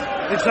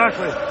chance.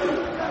 Exactly.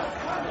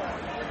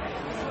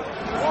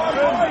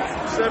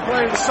 So they're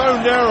playing so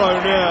narrow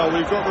now.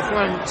 We've got the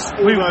flanks.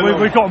 We've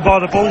got them by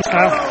the balls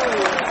now.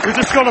 We've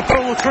just got to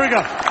pull the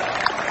trigger.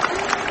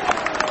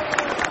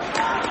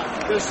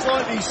 they're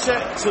slightly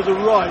set to the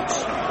right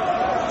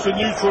to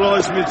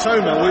neutralise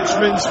Mitoma, which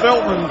means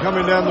Veltman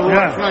coming down the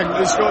right flank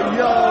has got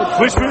yards.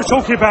 Which we were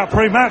talking about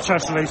pre-match,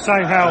 actually,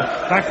 saying how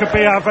that could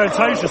be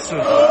advantageous to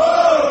us.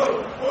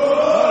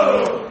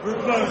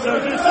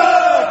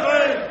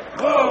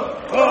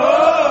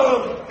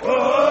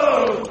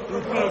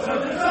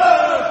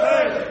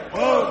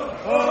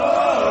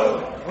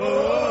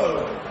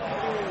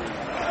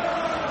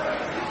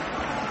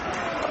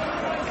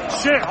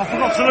 Shit, I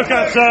forgot to look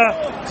at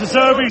De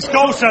Zerbi's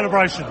goal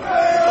celebration.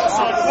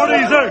 What did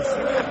he do?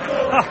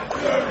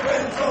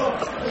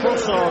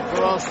 Trossard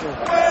for Arsenal.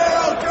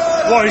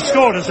 What, he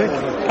scored, has he? He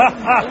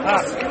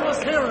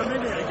was here a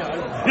minute ago.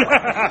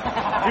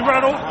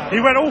 Yeah. He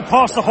went all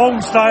past the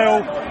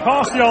Holmesdale,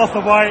 past the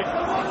Arthur Waite,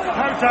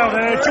 came down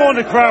there, joined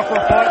the crowd for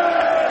a pint.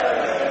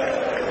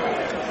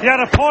 He had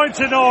a pint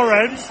in our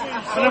end,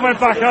 and then went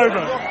back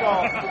over.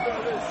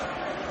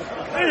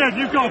 Ian,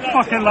 you've got to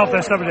fucking love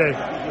this, haven't you?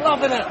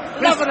 Loving it.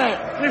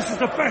 This is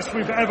the best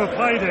we've ever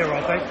played here,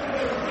 I think.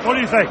 What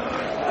do you think?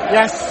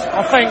 Yes,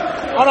 I think,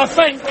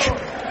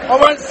 I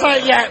won't say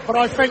it yet, but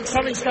I think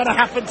something's going to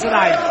happen today.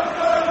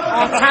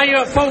 I'll tell you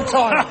at full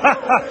time.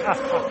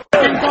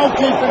 In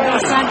goalkeeping now,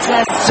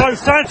 Sanchez. So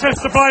Sanchez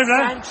to blame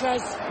then?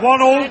 Sanchez.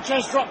 1-1.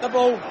 Sanchez dropped the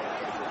ball.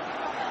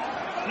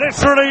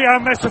 Literally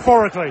and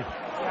metaphorically.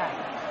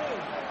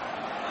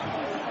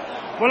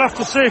 We'll have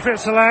to see if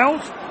it's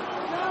allowed.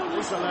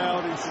 It's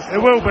allowed.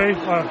 It will be.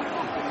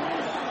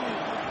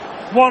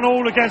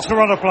 1-1 against the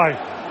run of play.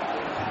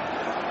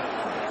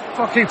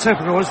 Fucking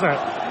typical, isn't it?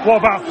 What,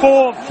 about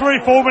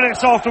 3-4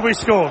 minutes after we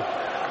scored?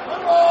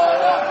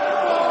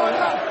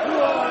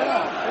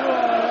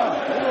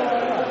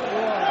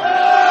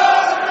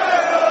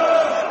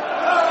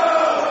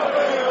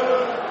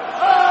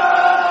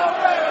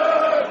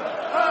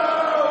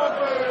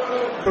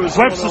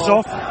 Webster's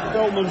off.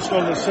 Goldman's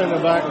gone to centre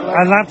back.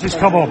 And Lamptey's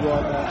come on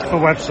for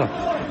Webster.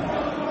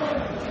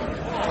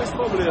 It's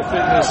probably a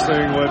fitness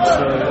thing,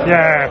 Webster.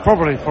 Yeah,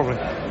 probably.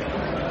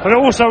 But it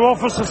also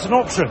offers us an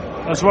option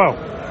as well.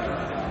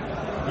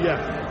 Yeah.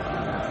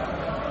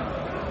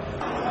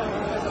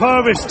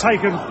 Purvis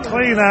taken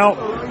clean out,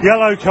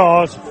 yellow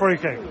card, free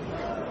kick.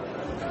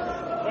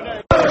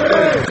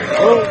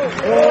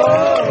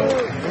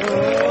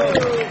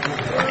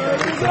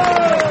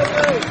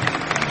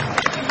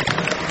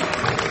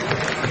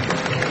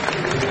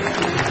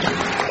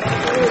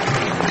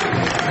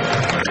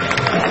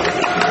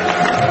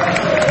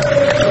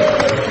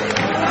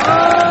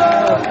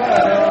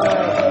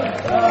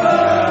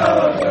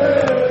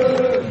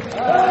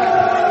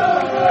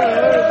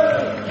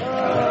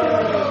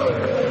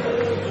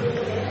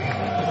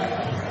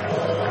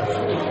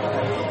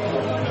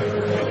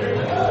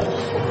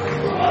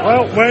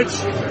 Wedge,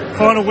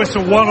 final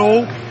whistle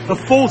 1-1, the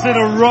fourth in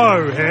a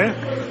row here.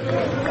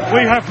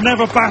 We have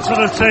never battered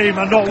a team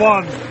and not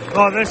won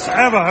like this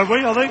ever, have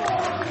we, I think?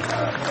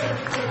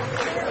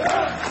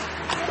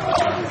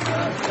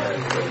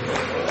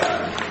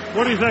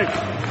 What do you think?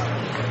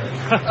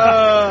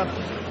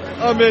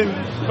 I mean,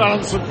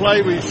 balance of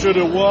play, we should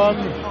have won.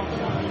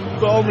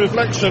 But on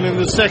reflection, in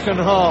the second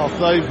half,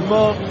 they've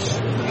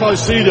marked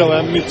Caicedo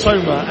and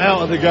Mitoma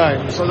out of the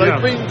game. So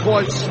they've been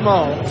quite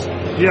smart.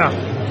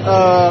 Yeah.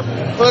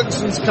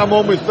 Ferguson's come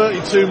on with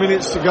 32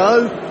 minutes to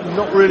go,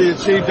 not really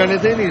achieved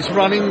anything. His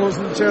running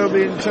wasn't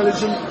terribly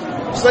intelligent.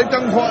 So they've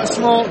done quite a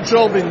smart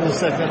job in the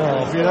second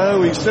half, you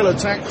know. He still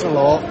attacked a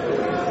lot.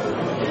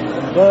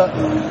 But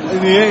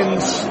in the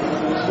end,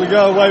 we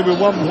go away with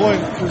 1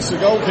 point because the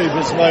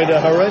goalkeeper's made a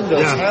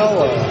horrendous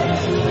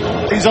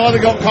hour. He's either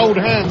got cold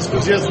hands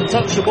because he hasn't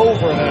touched the ball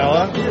for an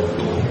hour,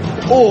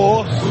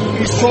 or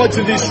he's tried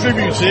to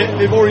distribute it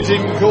before he's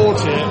even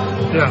caught it.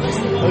 Yeah.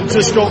 And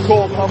just got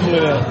caught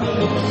fumbling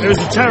it. It was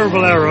a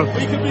terrible error. I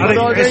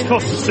think it's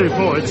cost us 2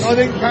 points. I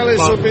think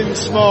Palace have been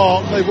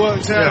smart. They've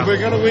worked out if we're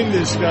going to win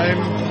this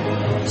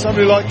game,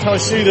 somebody like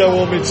Caicedo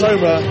or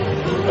Mitoma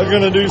are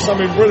going to do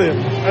something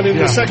brilliant. And in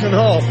the second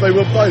half, they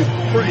were both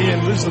pretty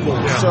invisible.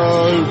 Yeah.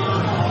 So,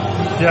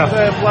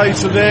 fair play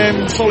to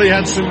them. Solly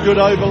had some good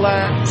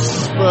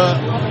overlaps,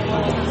 but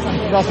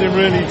nothing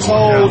really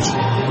told.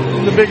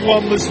 And the big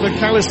one was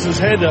McAllister's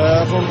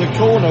header from the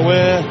corner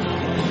where,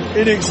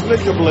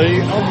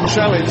 inexplicably,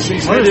 unchallenged,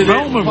 he's headed it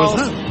past.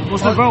 Wasn't it?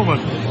 Was it Veltman?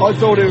 I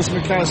thought it was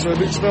McAllister.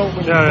 If it's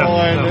Veltman,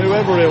 fine.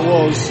 Whoever it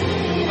was,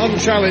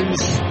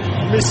 unchallenged,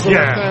 missed the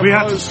left hand we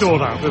had post. to score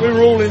that. We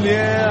were all in the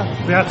air.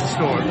 We had to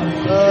score it.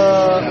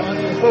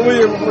 But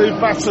we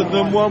battered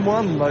them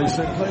 1-1,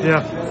 basically.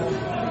 Yeah.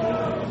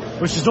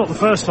 Which is not the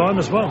first time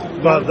as well.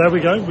 But there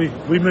we go.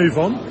 We move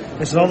on.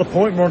 It's another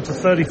point. We're on to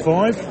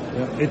 35.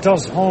 Yeah. It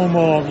does harm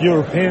our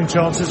European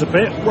chances a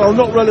bit. Well,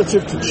 not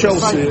relative to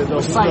Chelsea. It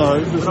doesn't. No,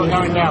 we're not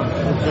going down.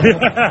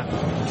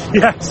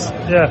 Yes.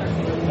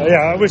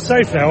 Yeah, we're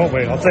safe now, aren't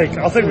we? I think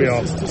we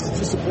are. It's just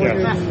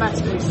disappointing.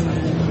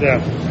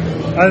 Yeah.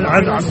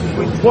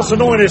 And what's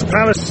annoying is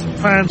Palace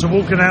fans are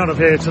walking out of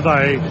here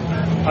today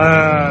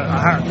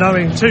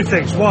knowing two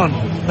things. One,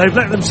 they've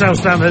let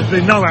themselves down. There's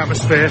been no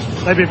atmosphere.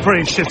 They've been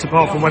pretty shit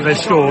apart from when they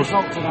scored.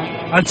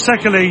 And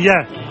secondly,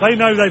 they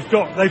know they've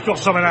got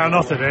something out of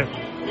nothing here.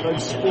 They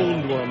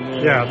spawned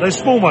one. Yeah, they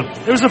spawned one.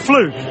 It was a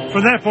fluke.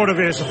 From their point of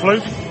view, it's a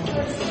fluke.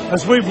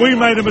 As we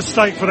made a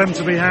mistake for them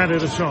to be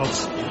handed a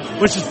chance,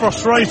 which is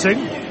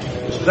frustrating.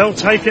 They'll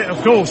take it,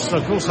 of course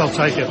they'll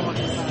take it.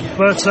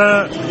 But,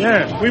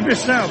 we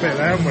missed out a bit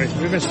there, haven't we?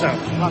 We missed out.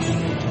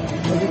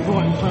 Every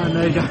Brighton fan,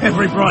 there you go.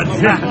 Every Brighton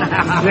fan.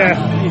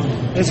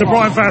 Yeah. It's a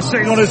Brighton fan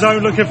sitting on his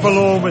own, looking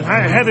forlorn, with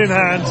head in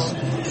hands,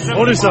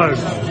 on his own.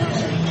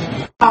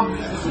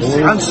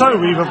 And so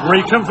we've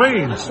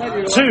reconvened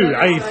to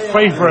a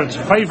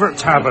favourite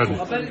tavern.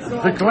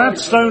 The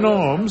Gladstone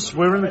Arms.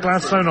 We're in the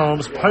Gladstone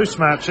Arms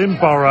post-match in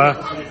Borough.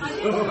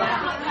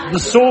 The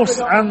source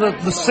and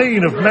the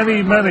scene of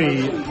many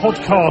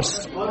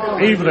podcast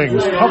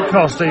evenings.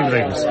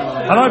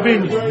 And I've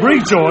been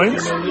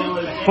rejoined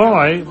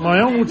by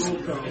my old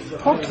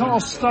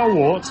podcast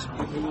stalwart,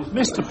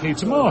 Mr.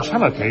 Peter Marsh.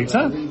 Hello,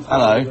 Peter.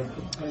 Hello.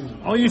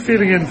 Are you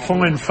feeling in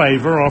fine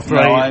favour after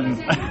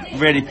I'm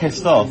really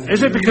pissed off.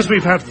 Is it because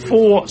we've had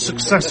 4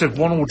 successive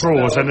 1-1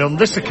 draws, and on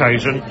this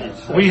occasion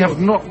we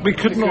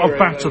could not have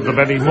battered them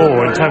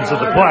anymore in terms of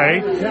the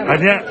play,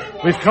 and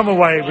yet we've come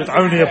away with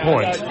only a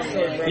point?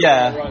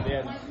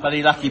 Yeah,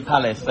 bloody lucky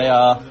Palace. They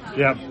are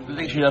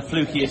literally the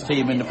flukiest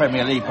team in the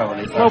Premier League,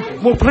 probably. So.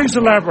 Well, please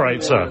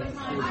elaborate, sir,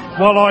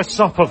 while I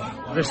sup of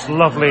this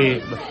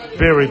lovely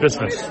beery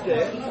business.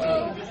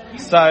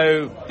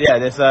 So,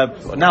 there's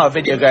now a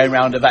video going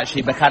around of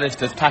actually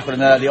McAllister's tackled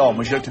early on,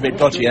 which looked a bit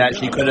dodgy and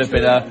actually could have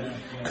been a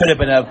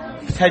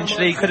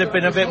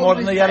bit more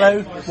than the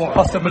yellow,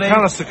 possibly.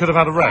 McAllister could have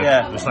had a red.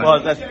 Yeah, well,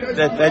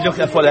 they're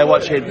looking at what they're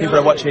watching, people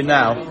are watching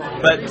now.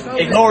 But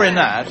ignoring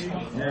that,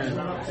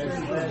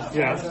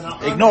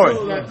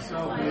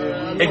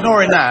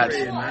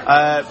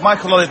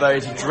 Michael Oliver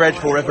is a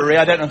dreadful referee.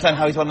 I don't understand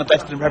how he's one of the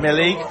best in the Premier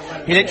League.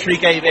 He literally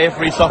gave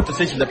every soft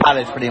decision to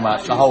Palace pretty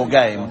much the whole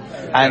game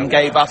and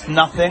gave us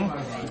nothing.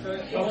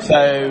 So,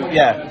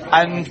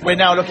 and we're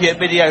now looking at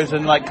videos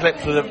and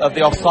clips of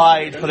the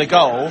offside for the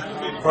goal,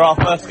 for our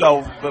first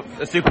goal,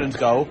 the Superden's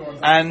goal,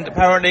 and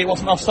apparently it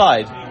wasn't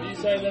offside.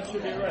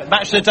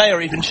 Match of the Day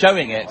are even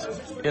showing it.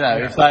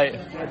 It's like...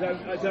 I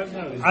don't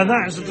know. And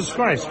that is a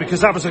disgrace, because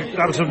that was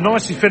a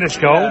nicely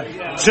finished goal.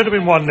 Should have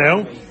been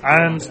 1-0,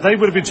 and they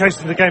would have been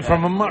chasing the game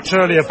from a much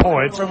earlier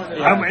point,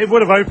 and it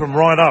would have opened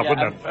right up,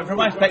 wouldn't it? From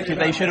my perspective,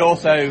 they should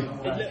also...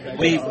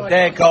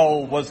 Their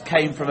goal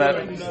came from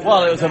it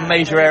was a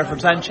major error from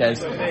Sanchez.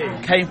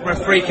 Came from a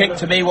free kick.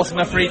 To me, wasn't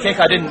a free kick.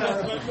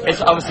 It's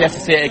obviously have to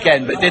see it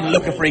again, but it didn't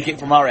look a free kick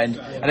from our end,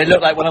 and it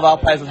looked like one of our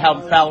players was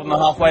fouled on the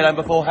halfway line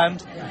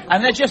beforehand.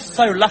 And they're just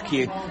so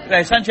lucky.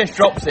 Sanchez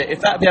drops it.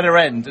 If that the other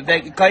end,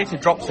 Gaeta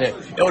drops it,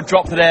 it will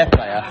drop to their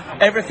player.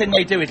 Everything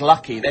they do is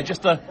lucky.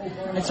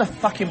 It's a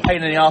fucking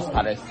pain in the arse,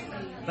 Palace.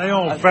 They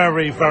are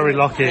very, very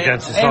lucky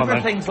against us, aren't they?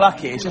 Everything's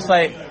lucky. It's just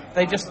like,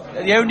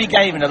 the only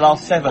game in the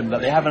last 7 that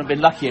they haven't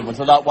been lucky in was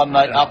that one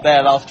up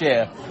there last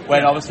year,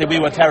 when obviously we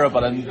were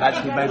terrible and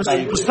actually made...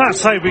 The stats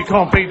say we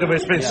can't beat them,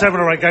 it's been 7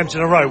 or 8 games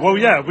in a row. Well,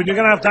 when you're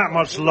going to have that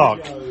much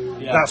luck,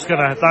 that's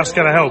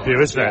gonna help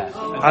you, isn't it?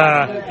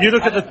 You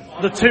look at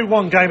the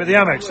 2-1 game at the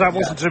Amex, that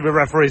wasn't to do with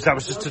referees, that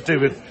was just to do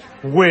with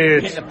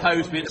weird hit the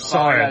post with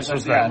science,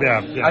 wasn't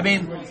it? Yeah. I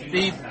mean,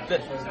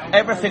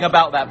 everything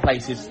about that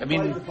place is,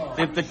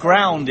 the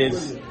ground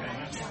is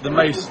the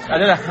most... I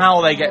don't know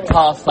how they get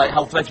past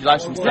health safety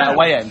license to that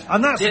away end.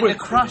 And that's the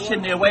crush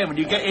in the away end when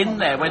you get in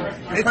there, when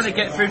you're trying to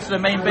get through to the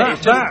main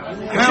bit.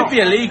 It should be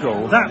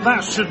illegal.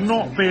 That should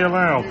not be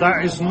allowed.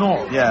 That is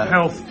not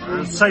health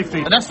safety.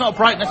 And that's not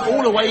Brighton. That's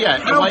all away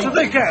yet. How do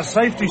they get a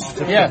safety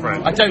certificate for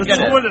it? I don't get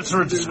it. The toilets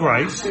are a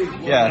disgrace.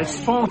 Yeah. It's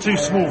far too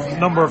small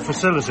number of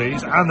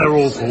facilities, and they're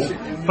awful.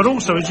 But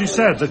also, as you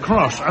said, the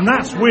crush, and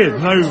that's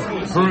with no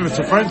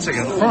perimeter fencing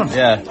at the front.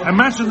 Yeah.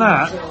 Imagine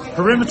that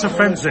perimeter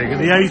fencing in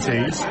the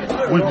 80s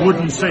with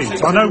wooden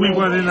seats. I know we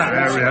weren't in that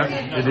area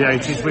in the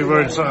 80s, we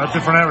were in a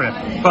different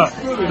area, but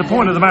the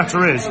point of the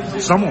matter is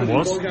someone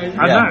was, and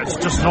that's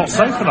just not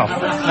safe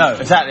enough. No,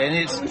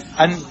 exactly,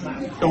 and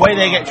the way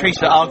they get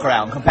treated at our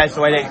ground compared to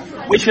the way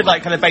we should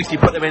basically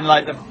put them in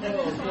the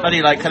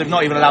bloody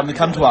not even allow them to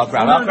come to our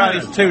ground. Our ground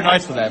is too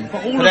nice for them,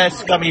 for their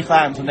scummy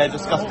fans and their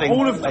disgusting...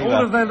 All of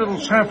their little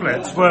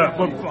chaplets were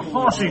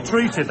harshly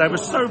treated. They were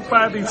so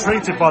badly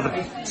treated by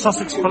the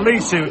Sussex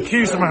police, who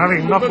accused them of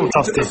having knuckle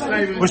dusters,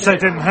 which they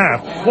didn't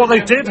have. What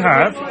they did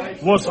have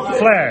was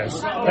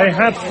flares. They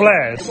had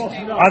flares,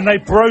 and they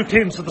broke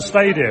into the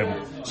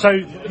stadium. So,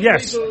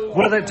 yes,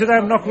 did they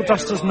have knuckle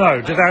dusters?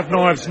 No. Did they have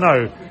knives?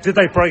 No. Did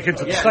they break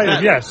into the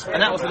stadium? Yes. And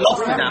that was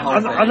lost in that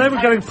whole thing. And they were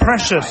getting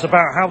precious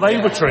about how they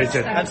were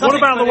treated. What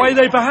about the way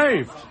they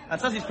behaved? And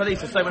Sussex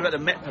police are so much about the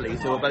Met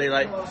police, who are very,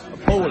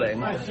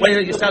 appalling.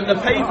 When you stand on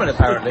the pavement,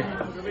 apparently.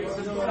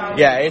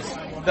 Yeah, it's...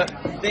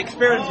 The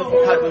experience of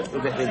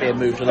being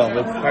moved along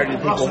with apparently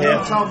people here.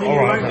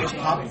 All right.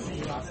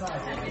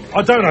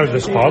 I don't own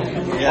this pub.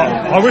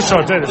 I wish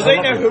I did. Do they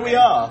know who we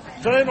are?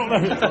 Do they not know?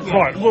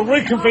 Right, we'll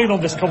reconvene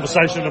on this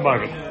conversation in a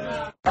moment.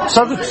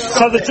 So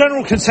the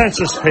general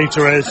consensus,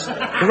 Peter, is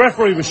the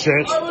referee was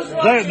shit.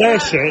 They're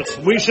shit.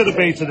 We should have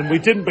beaten them. We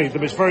didn't beat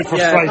them. It's very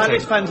frustrating. Yeah,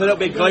 Palace fans are a little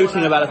bit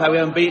gloating about the fact we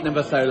haven't beaten them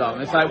for so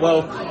long. It's like,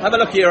 well, have a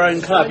look at your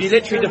own club. You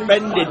literally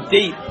defended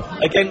deep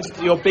against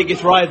your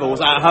biggest rivals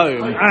at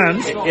home.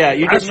 And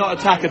you did not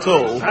attack at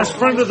all. As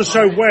friend of the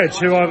show, Wedge,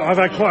 who I've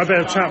had quite a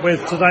bit of chat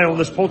with today on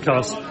this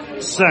podcast,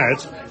 said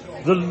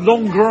the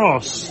long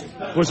grass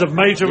was a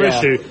major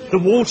issue. The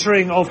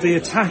watering of the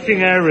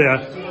attacking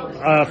area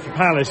for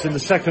Palace in the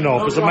second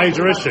half was a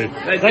major issue.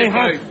 They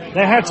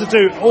had to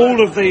do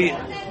all of the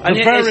and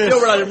yet various... they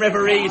still relied on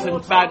referees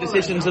and bad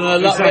decisions and a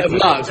lot bit of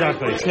luck.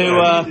 Exactly.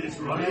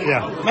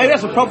 Maybe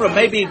that's a problem.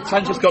 Maybe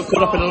Sanchez got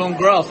caught up in the long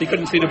grass. He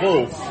couldn't see the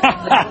ball.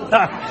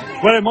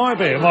 Well, it might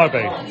be.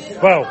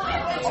 Well,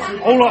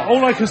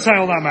 all I can say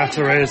on that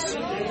matter is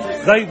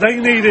they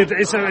needed.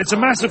 It's a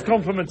massive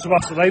compliment to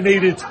us that they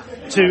needed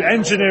to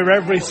engineer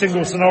every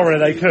single scenario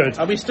they could.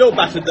 And we still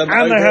battered them. And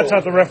overall. they had to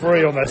have the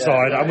referee on their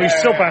side, and we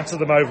still battered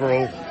them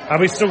overall, and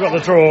we still got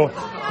the draw.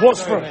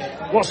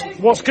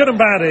 What's good and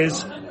bad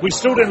is we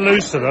still didn't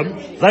lose to them.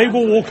 They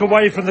will walk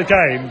away from the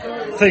game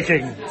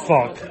thinking,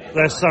 fuck,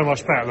 they're so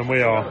much better than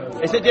we are.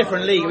 It's a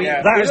different league. We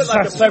look like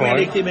a Premier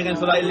League team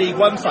against a League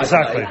One side.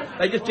 Exactly.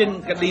 They just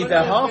didn't leave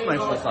their half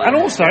most of the time. And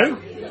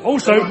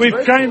also,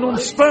 we've gained on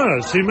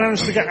Spurs, who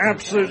managed to get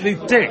absolutely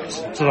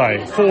dicked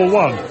today,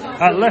 4-1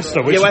 at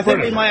Leicester, which is I think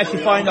brilliant. we might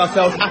actually find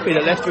ourselves happy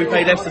that we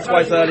played Leicester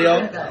twice early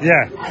on.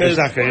 Yeah,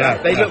 exactly,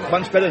 They look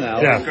much better now.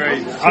 Yeah.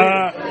 Great.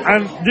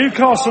 And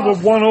Newcastle were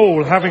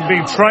 1-1, having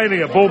been trailing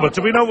at Bournemouth.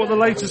 Do we know what the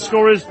latest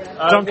score is,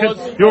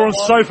 Duncan? You're on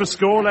Sofa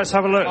Score, let's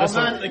have a look. Our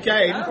man at the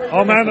game.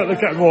 Our man at the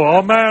game. Well,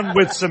 our man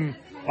with a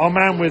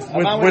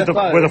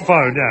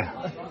phone,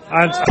 yeah.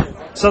 And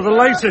so the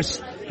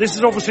latest... This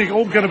is obviously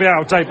all going to be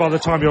out of date by the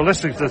time you're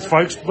listening to this,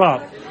 folks,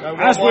 but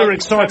as we're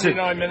excited...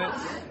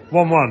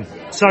 1-1.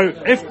 So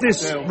if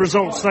this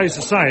result stays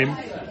the same,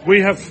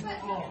 we've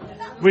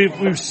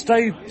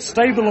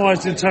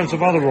stabilised in terms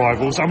of other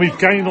rivals, and we've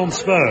gained on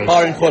Spurs.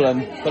 Barring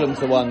Fulham. Fulham's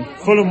the one.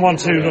 Fulham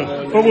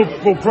 1-2, but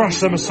we'll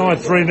brush them aside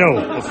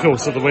 3-0, of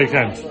course, at the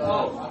weekend.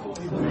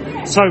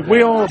 So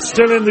we are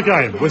still in the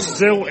game. We're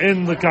still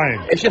in the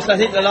game. It's just, I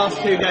think the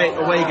last two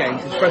away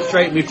games, it's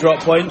frustrating we've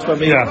dropped points when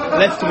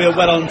Leicester we were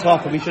well on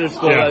top and we should have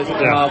scored those at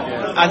the half,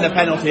 and the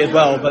penalty as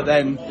well, but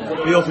then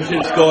we also should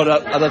have scored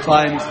at other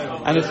times,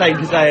 and the same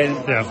today. And,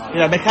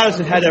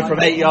 McAllister's header from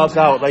 8 yards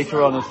out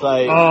later on is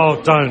like...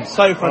 Oh, don't.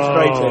 So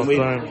frustrating.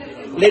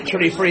 Don't.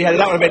 Literally free-headed.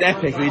 That would have been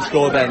epic if we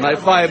scored then. Like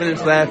 5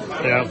 minutes left.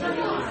 Yeah.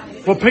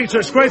 Well, Peter,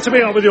 it's great to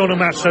be up with you on a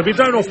match, so we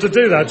don't often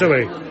do that, do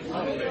we?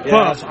 Yeah,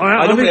 but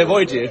I normally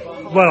avoid you.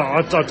 Well,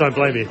 I don't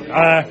blame you.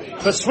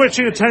 But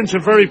switching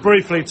attention very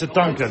briefly to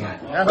Duncan.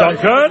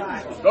 Duncan!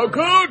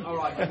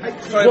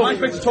 Sorry, am I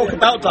supposed to talk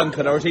about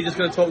Duncan, or is he just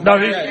going to talk about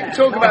me?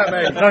 Talk about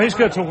me. No, he's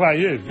going to talk about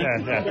you.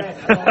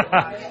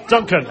 Yeah.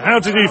 Duncan, how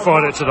did you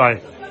find it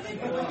today?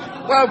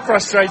 Well,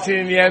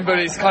 frustrating in the end, but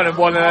it's kind of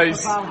one of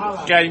those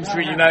games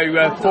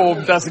where,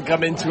 form doesn't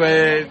come into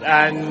it,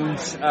 and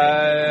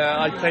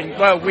I think,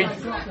 we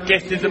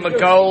gifted them a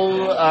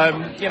goal.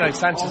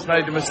 Sanchez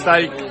made a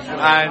mistake,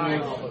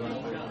 and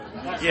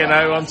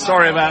I'm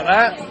sorry about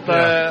that,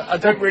 but I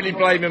don't really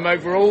blame him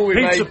overall. We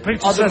made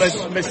other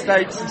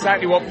mistakes,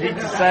 exactly what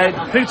Peter said.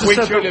 We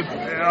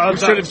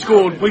should have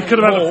scored. We could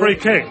have had a free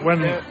kick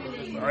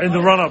in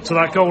the run-up to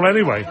that goal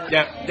anyway.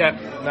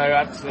 No,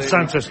 absolutely.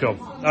 Sanchez goal.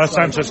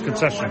 Sanchez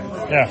concession.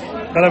 Yeah.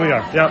 But there we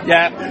go.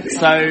 Yeah.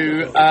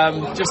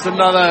 So, just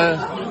another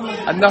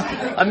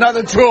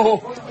draw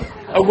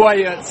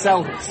away at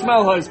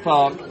Smelhurst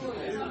Park.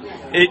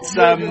 It's,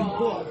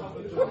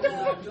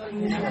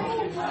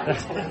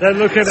 They're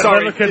looking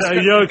at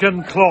a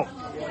Jurgen Klopp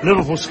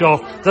Liverpool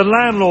scarf. The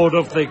landlord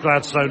of the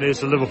Gladstone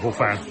is a Liverpool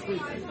fan.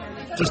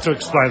 Just to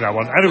explain that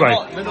one. Anyway,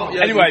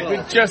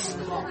 just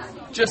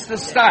the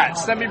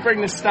stats. Let me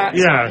bring the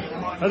stats up.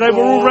 They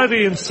were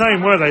already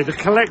insane, were they? The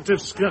collective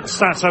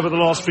stats over the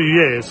last few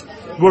years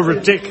were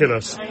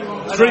ridiculous.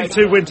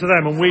 3-2 win to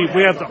them, and we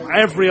had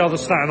every other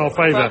stat in our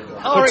favour.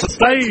 But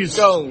today's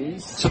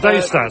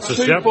stats is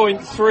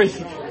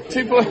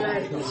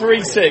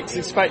 2.36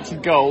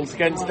 expected goals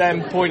against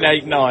them,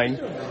 0.89.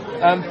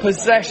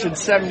 Possession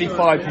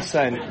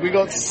 75%. We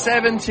got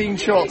 17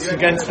 shots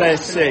against their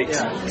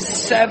 6.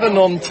 7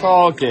 on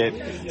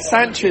target.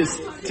 Sanchez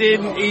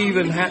didn't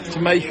even have to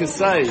make a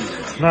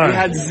save. No. He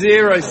had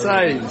 0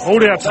 saves.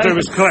 All he had to do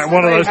was collect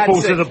one of those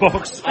balls in the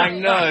box. I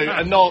know,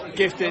 and not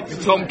gift it to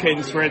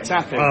Tompkins for a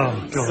tap-in. Oh,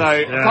 God.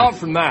 So, apart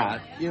from that,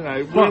 we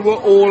were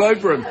all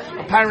over him.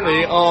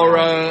 Apparently,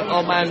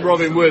 our man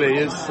Robin Woolley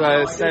has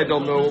said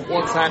on the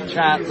WhatsApp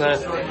chat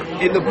that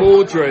in the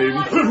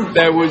boardroom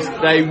they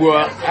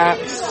were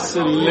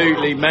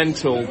absolutely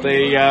mental.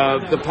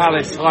 The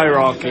Palace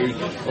hierarchy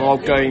are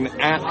going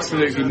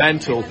absolutely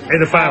mental.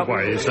 In a bad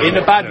way, is it? In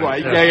a bad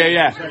way,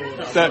 yeah.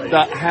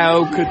 That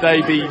how could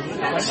they be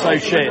so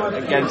shit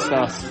against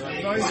us?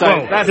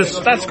 So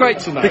that's great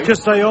to know.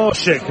 Because they are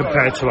shit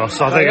compared to us.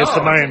 I think it's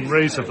the main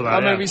reason for that.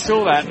 I mean, we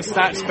saw that. The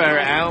stats bear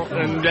it out,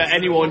 and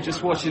anyone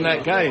just watching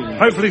that game.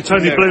 Hopefully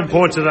Tony Bloom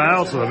pointed that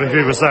out to them if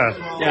he was there.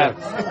 Yeah.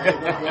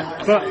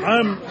 But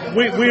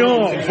we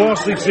are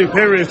vastly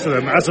superior to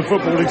them as a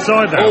footballing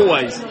side now.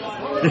 Always.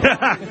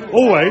 Yeah,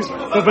 always,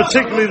 but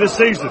particularly this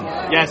season.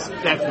 Yes,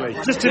 definitely.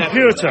 Just in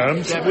pure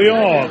terms, we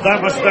are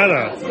that much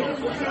better.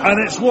 And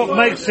it's what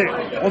makes it,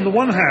 on the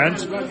one hand,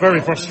 very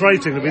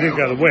frustrating that we didn't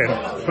get the win,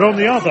 but on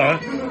the other,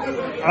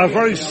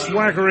 very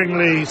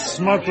swaggeringly,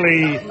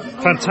 smugly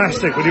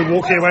fantastic when you're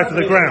walking away from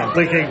the ground,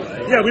 thinking,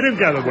 yeah, we didn't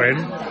get the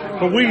win,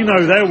 but we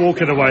know they're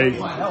walking away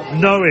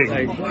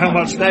knowing how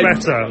much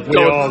better we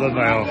are than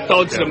they are.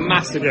 Dodged a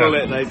massive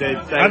bullet, they did.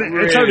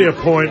 It's only a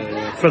point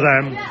for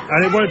them,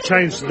 and it won't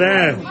change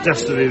their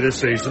destiny this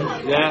season.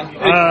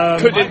 Yeah,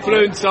 it could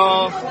influence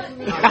our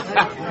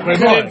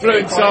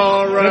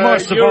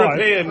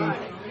European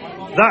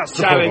That's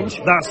the challenge.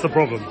 problem. That's the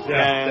problem.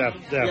 Yeah.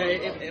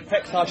 It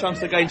affects our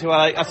chance of going to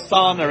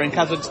Astana in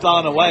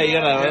Kazakhstan away,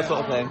 that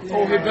sort of thing.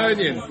 Or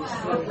Hibernian.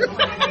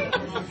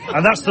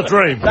 And that's the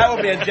dream. That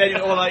would be a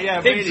genuine,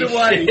 really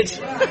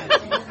shit.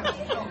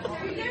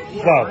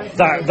 Well,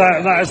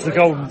 that is the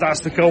golden. That's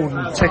the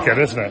golden ticket,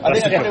 isn't it? I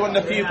think that's probably one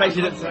of the few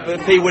places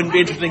that people wouldn't be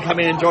interested in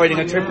coming and joining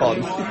a trip on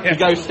to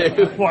go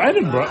to. What,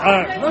 Edinburgh?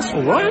 That's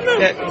all right,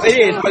 isn't it? Yeah, it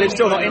is, but it's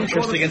still not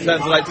interesting in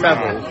terms of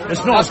travel.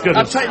 It's not as good.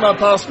 I've taken my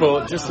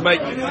passport just to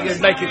make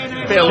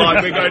it feel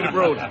like we're going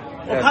abroad.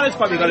 Well, Palace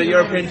probably got a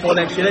European tour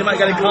next year. They might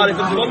go to Cardiff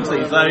and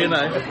Swansea, so they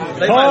might have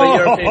a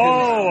European.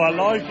 Oh, I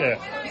like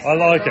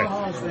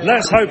it.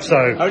 Let's hope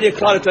so. Only if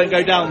Cardiff don't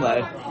go down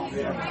though.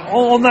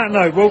 On that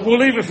note, we'll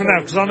leave it for now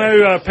because I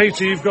know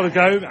Peter, you've got to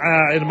go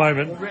in a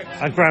moment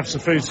and grab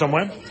some food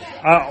somewhere.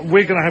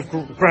 We're going to have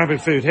grabbing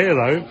food here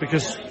though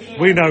because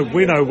we know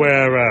where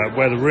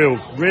the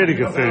really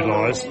good food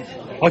lies.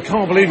 I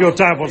can't believe your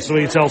dad wants to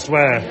eat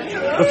elsewhere.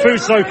 The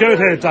food's so good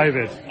here,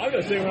 David. I'm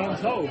going to see what I'm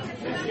told.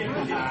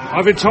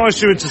 I've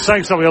enticed you into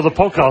saying something on the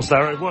podcast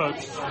there. It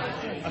works.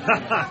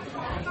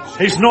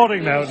 He's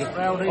nodding now.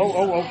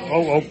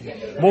 Oh.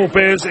 More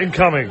beers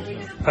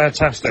incoming.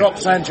 Fantastic. Drop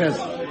Sanchez.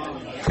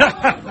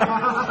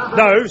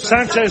 No,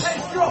 Sanchez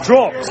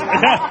dropped.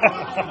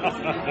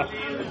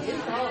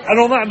 And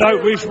on that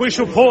note, we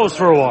shall pause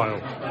for a while.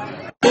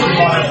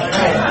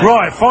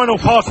 Right, final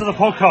part of the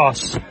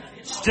podcast.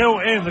 Still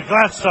in the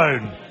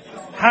Gladstone.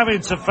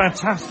 Having some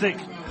fantastic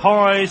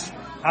pies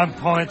and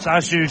pints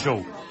as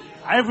usual.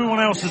 Everyone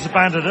else has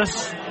abandoned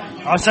us.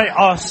 I say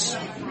us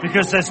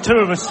because there's two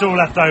of us still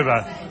left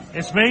over.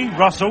 It's me,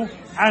 Russell,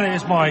 and it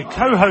is my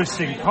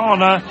co-hosting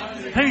partner,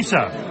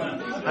 Peter.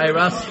 Hey,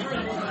 Russ.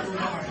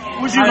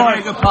 Would you like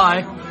a good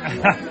pie?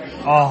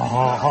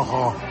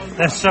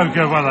 They're so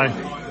good, weren't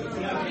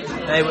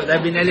they?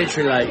 They've been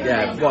literally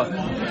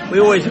we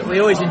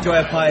always enjoy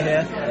a pie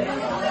here.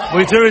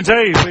 We do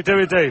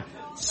indeed.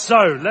 So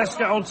let's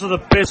get on to the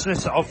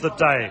business of the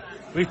day.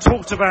 We've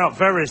talked about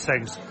various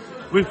things.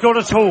 We've got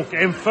to talk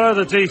in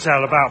further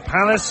detail about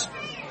Palace,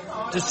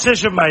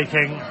 decision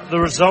making, the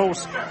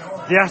results,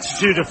 the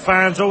attitude of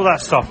fans, all that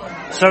stuff.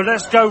 So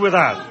let's go with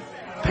that.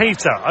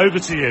 Peter, over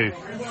to you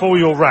for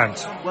your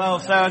rant. Well,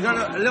 so I've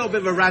got a little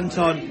bit of a rant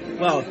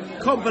on,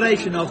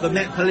 combination of the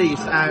Met Police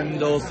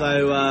and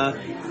also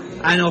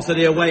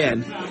the away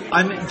end.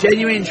 I'm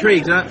genuinely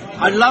intrigued.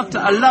 I love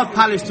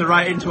Palace to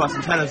write into us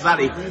and tell us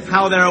exactly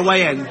how their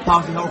away end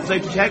passing health and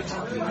safety checks.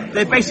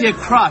 They're basically a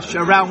crush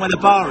around where the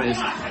bar is,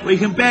 where you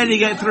can barely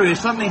get through. If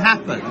something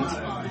happens,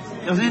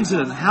 there was an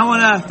incident. How on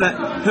earth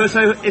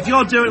so if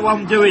you're doing what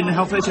I'm doing the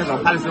health and safety checks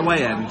on Palace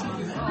away end,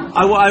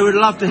 I would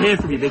love to hear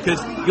from you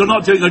because you're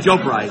not doing your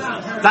job right.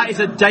 That is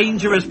a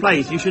dangerous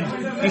place. You should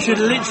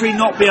literally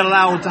not be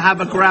allowed to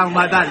have a ground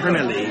like that in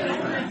Premier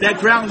League. Their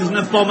ground is an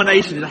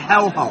abomination, it's a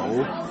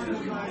hellhole.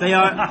 They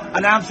are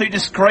an absolute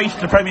disgrace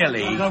to the Premier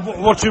League.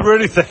 What do you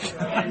really think?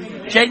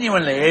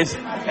 Genuinely, it's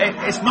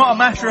not a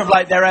matter of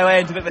their away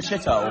end a bit of a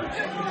shithole.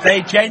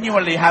 They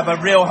genuinely have a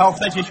real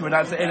health issue in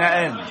that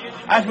end.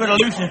 As with the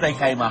Luton if they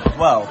came up as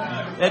well.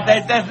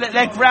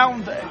 Their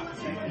ground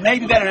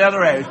maybe better in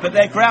other areas, but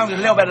their ground is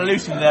a little bit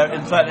loose in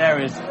certain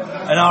areas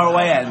in our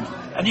away end.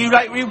 And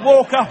we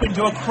walk up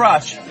into a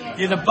crush,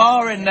 there's a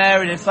bar in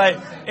there, and it's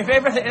if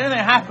anything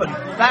happened,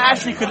 that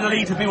actually could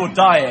lead to people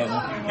dying.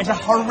 It's a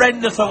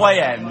horrendous away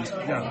end.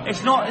 Yeah. It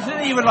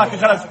isn't even like a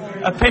kind of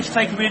a piss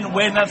take if we didn't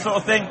win, that sort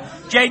of thing.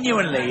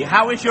 Genuinely,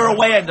 how is your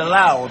away end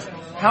allowed?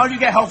 How do you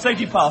get health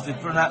safety passes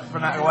from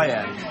that away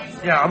end?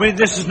 Yeah, I mean,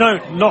 this is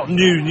not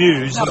new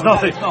news. There's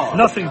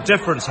nothing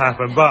different's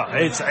happened, but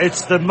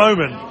it's the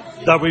moment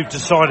that we've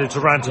decided to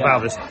rant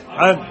about this.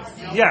 I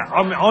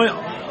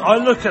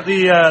look at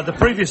the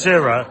previous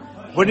era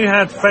when you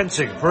had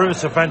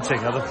perimeter fencing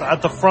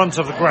at the front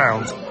of the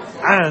ground,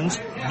 and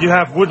you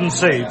have wooden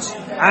seats,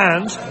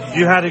 and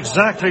you had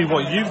exactly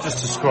what you've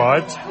just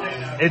described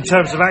in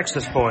terms of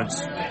access points.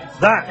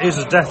 That is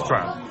a death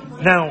trap.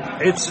 Now,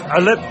 it's a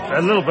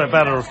little bit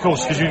better, of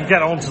course, because you can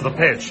get onto the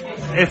pitch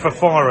if a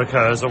fire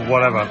occurs or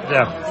whatever.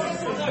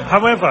 Yeah.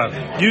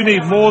 However, you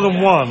need more than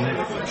one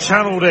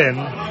channeled in,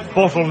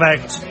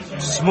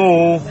 bottlenecked,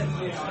 small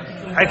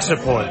exit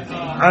point.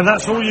 And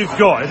that's all you've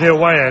got in the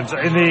away end.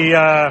 In the,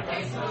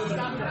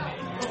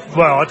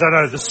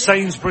 the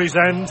Sainsbury's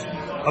end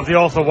of the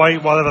Arthur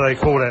Waite, whatever they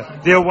call it.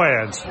 The away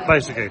end,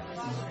 basically.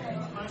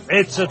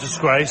 It's a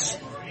disgrace.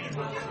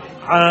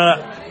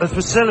 The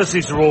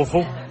facilities are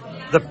awful.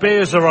 The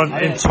beers are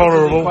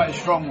intolerable. Quite a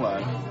strong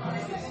word.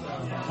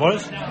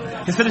 What?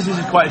 Facilities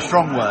is quite a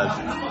strong word.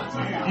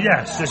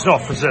 Yes, it's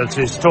not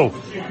facilities at all.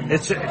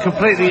 It's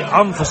completely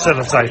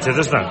unfacilitated,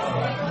 isn't it?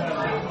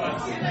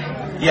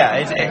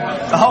 Yeah,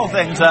 the whole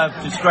thing's a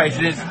disgrace.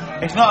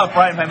 It's not a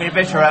Brighton Premier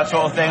bitter that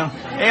sort of thing.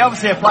 It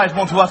obviously applies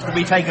more to us because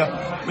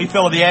we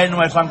fill the end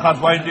where some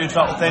clubs won't do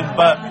sort of thing.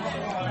 But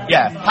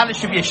yeah, Palace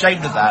should be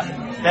ashamed of that.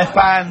 Their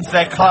fans,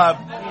 their club,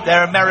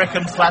 their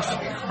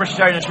American/British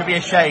owners should be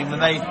ashamed,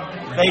 and they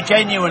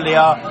genuinely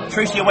are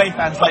treating away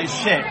fans like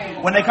shit.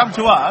 When they come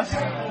to us, they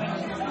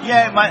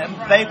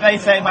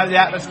say it might be the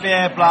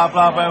atmosphere, blah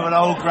blah blah, an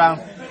old ground.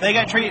 They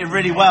get treated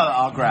really well at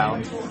our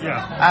ground.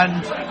 Yeah.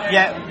 And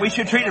we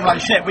should treat them like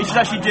shit. We should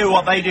actually do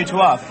what they do to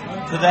us,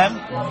 to them.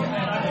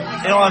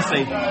 In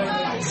honesty.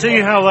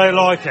 See how they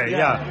like it,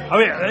 yeah. I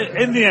mean,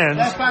 in the end...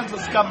 Their fans are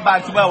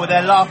scumbags as well with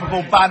their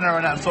laughable banner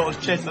and that sort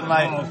of shit. And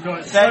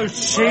it's so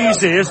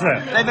cheesy, isn't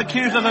it? They've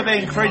accused us of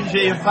being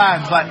cringy and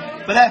fans,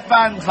 but their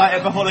fans,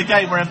 before the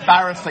game were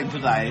embarrassing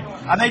today.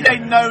 And they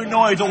made no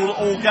noise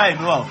all game as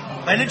well.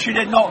 They literally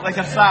did not make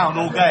a sound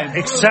all game.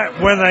 Except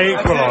when they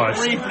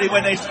equalised. Briefly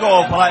when they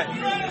scored for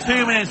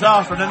 2 minutes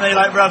after, and then they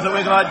realised that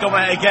we're going to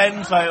dominate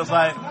again, so it was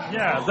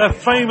yeah, the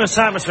famous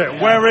atmosphere.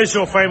 Where is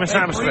your famous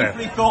atmosphere? They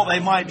briefly thought they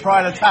might try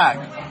and attack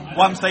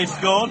once they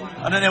scored,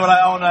 and then they were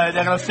like, oh no,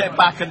 they're going to sit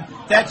back, and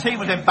their team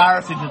was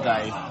embarrassing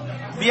today.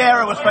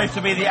 Vieira was supposed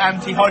to be the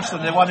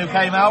anti-Hodgson, the one who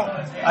came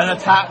out and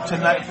attacked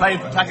and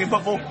played attacking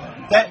football.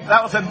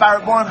 That was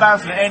more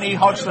embarrassing than any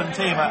Hodgson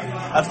team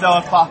at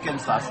Stour Park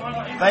and stuff.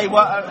 They were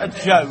a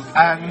joke,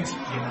 and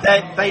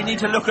they need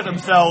to look at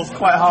themselves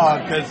quite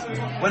hard, because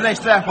when they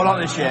step on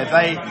this year,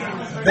 they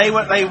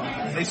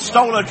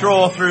stole a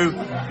draw through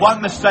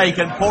one mistake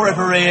and poor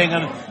refereeing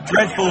and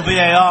dreadful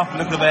VAR for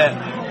the look of it,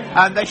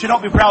 and they should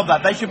not be proud of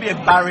that. They should be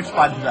embarrassed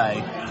by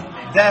today.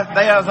 Their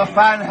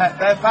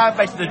fan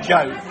base is a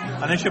joke,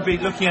 and they should be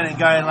looking at it and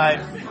going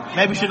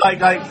maybe we should go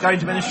into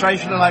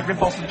administration and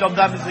rip off some John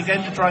Davies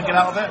again to try and get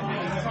out of it.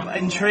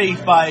 I'm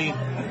intrigued by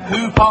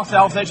who passed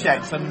out their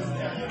checks, and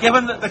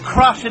given the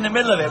crush in the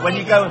middle of it when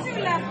you go.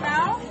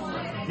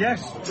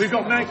 Yes, we've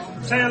got Meg.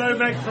 Say hello,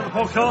 Meg, from the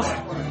podcast.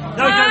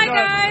 Hi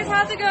guys,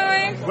 how's it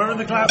going? We're in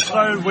the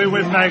Gladstone. We're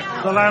with Meg,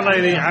 the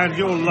landlady, and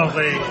you're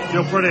lovely.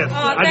 You're brilliant,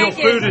 and your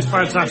food is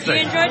fantastic.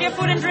 You enjoyed your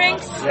food and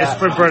drinks? Yeah. It's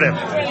been brilliant.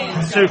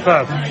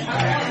 Superb.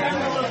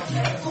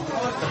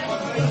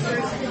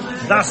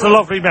 That's the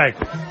lovely Meg.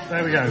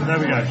 There we go.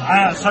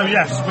 So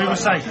yes, we were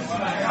saying,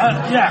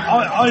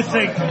 I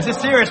think it's a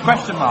serious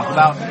question mark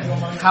about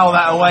how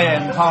that away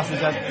end passes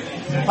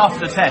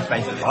the test,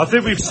 basically. I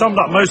think we've summed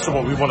up most of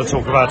what we want to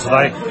talk about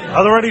today.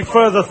 Are there any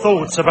further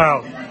thoughts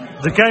about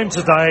the game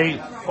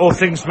today or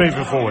things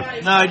moving forward?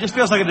 No, it just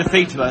feels like a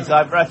defeat to us.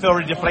 I feel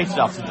really deflated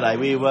after today.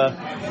 We were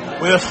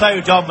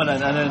so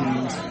dominant,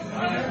 and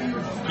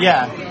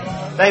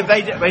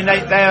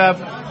they're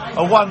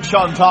a one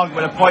shot on target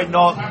with a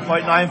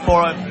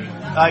 0.94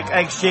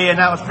 XG, and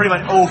that was pretty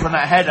much all from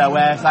that header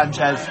where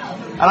Sanchez,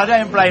 and I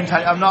don't blame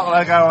Sanchez. I'm not going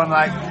to go on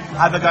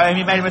have a go. If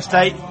he made a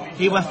mistake,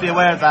 he must be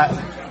aware of that.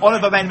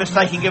 Oliver made a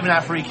mistake in giving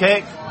that free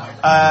kick.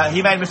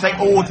 He made a mistake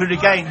all through the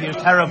game. He was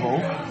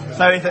terrible.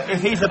 So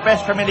if he's the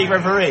best Premier League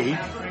referee,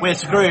 we're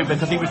screwed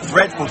because he was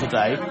dreadful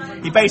today.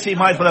 He basically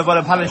might as well have got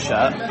a Palace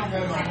shirt.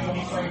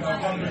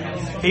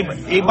 He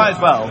might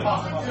as well.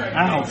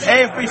 Ouch.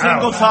 Every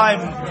single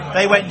time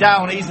they went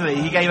down easily,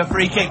 he gave a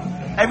free kick.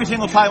 Every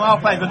single time our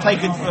players were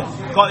taken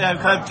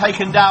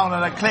down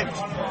and clipped,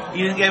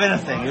 he didn't give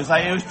anything. It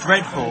was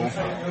dreadful.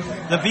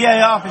 The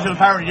VAR official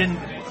apparently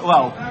didn't.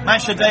 Well,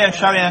 Manchester Day are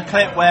showing a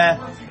clip where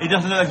he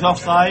doesn't look like he's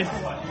offside.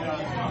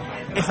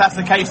 If that's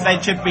the case, they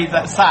should be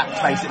sacked,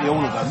 basically,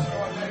 all of them.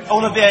 All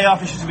the VAR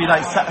officials should be who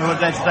are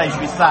there today should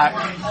be sacked,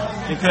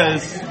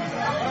 because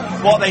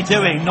what they're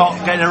doing, not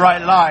getting the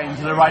right line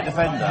to the right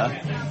defender.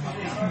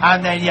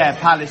 And then,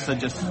 Palace are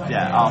just,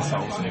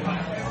 arseholes.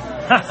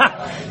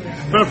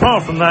 But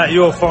apart from that,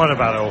 you're fine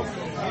about it all.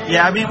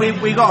 Yeah, I mean,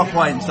 we got a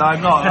point, so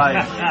I'm not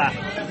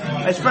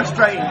it's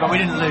frustrating, but we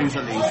didn't lose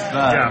at least.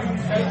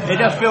 It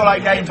does feel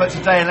like games like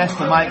today and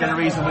Leicester might get a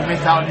reason we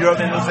missed out on Europe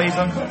in the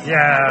season.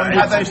 Yeah. We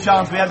had those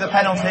chances, we had the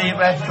penalty,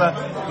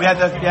 we had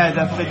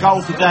the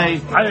goal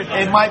today.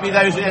 It might be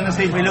those in the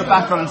season we look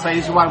back on and say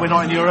this is why we're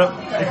not in Europe.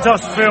 It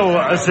does feel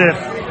as if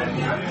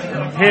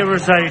here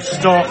is a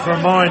stark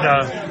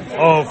reminder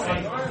of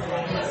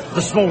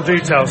the small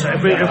details.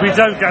 If we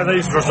don't get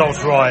these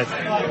results right,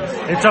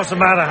 it doesn't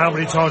matter how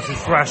many times we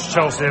thrash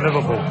Chelsea and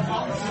Liverpool.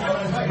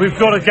 We've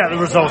got to get the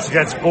results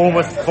against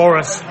Bournemouth,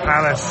 Forest,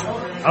 Palace,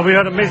 and we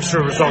had a mixture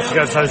of results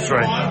against those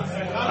three.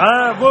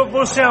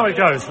 We'll see how it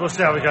goes. We'll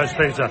see how it goes,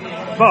 Peter.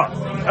 But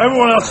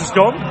everyone else is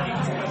gone.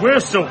 we're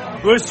still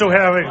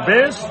having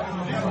beers,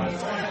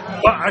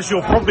 but as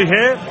you'll probably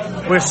hear,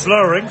 we're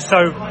slurring, so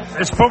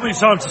it's probably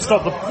time to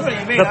stop the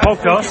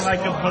podcast.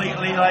 Like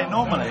completely like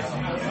normally.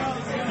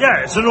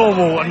 Yeah, it's a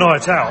normal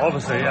night out,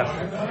 obviously,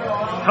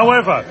 yeah.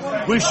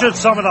 However, we should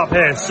sum it up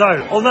here. So,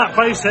 on that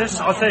basis,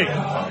 I think,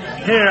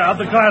 here at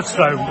the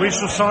Gladstone, we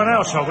shall sign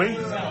out, shall we?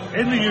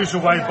 In the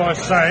usual way by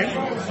saying...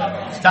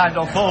 Stand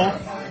on full.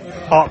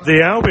 Up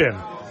the Albion.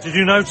 Did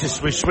you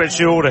notice we switched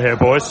the order here,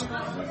 boys?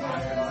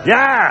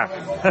 Yeah!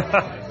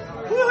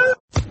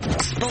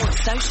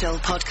 Sports Social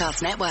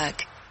Podcast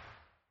Network.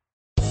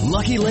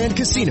 Lucky Land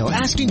Casino,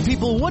 asking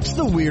people, what's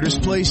the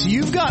weirdest place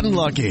you've gotten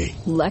lucky?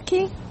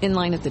 Lucky? In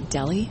line at the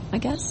deli, I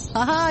guess?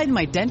 Aha, in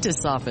my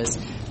dentist's office.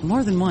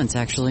 More than once,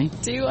 actually.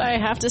 Do I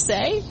have to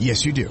say?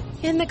 Yes, you do.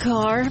 In the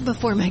car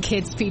before my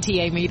kids'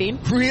 PTA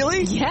meeting.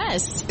 Really?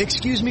 Yes.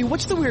 Excuse me,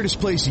 what's the weirdest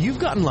place you've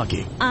gotten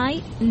lucky?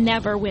 I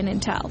never win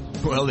and tell.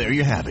 Well, there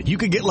you have it. You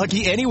can get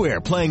lucky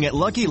anywhere, playing at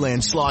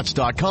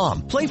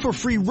LuckyLandSlots.com. Play for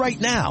free right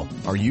now.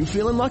 Are you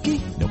feeling lucky?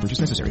 No purchase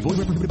necessary. Void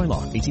where prohibited by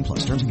law.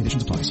 18+. Terms and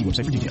conditions apply. See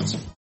website for details.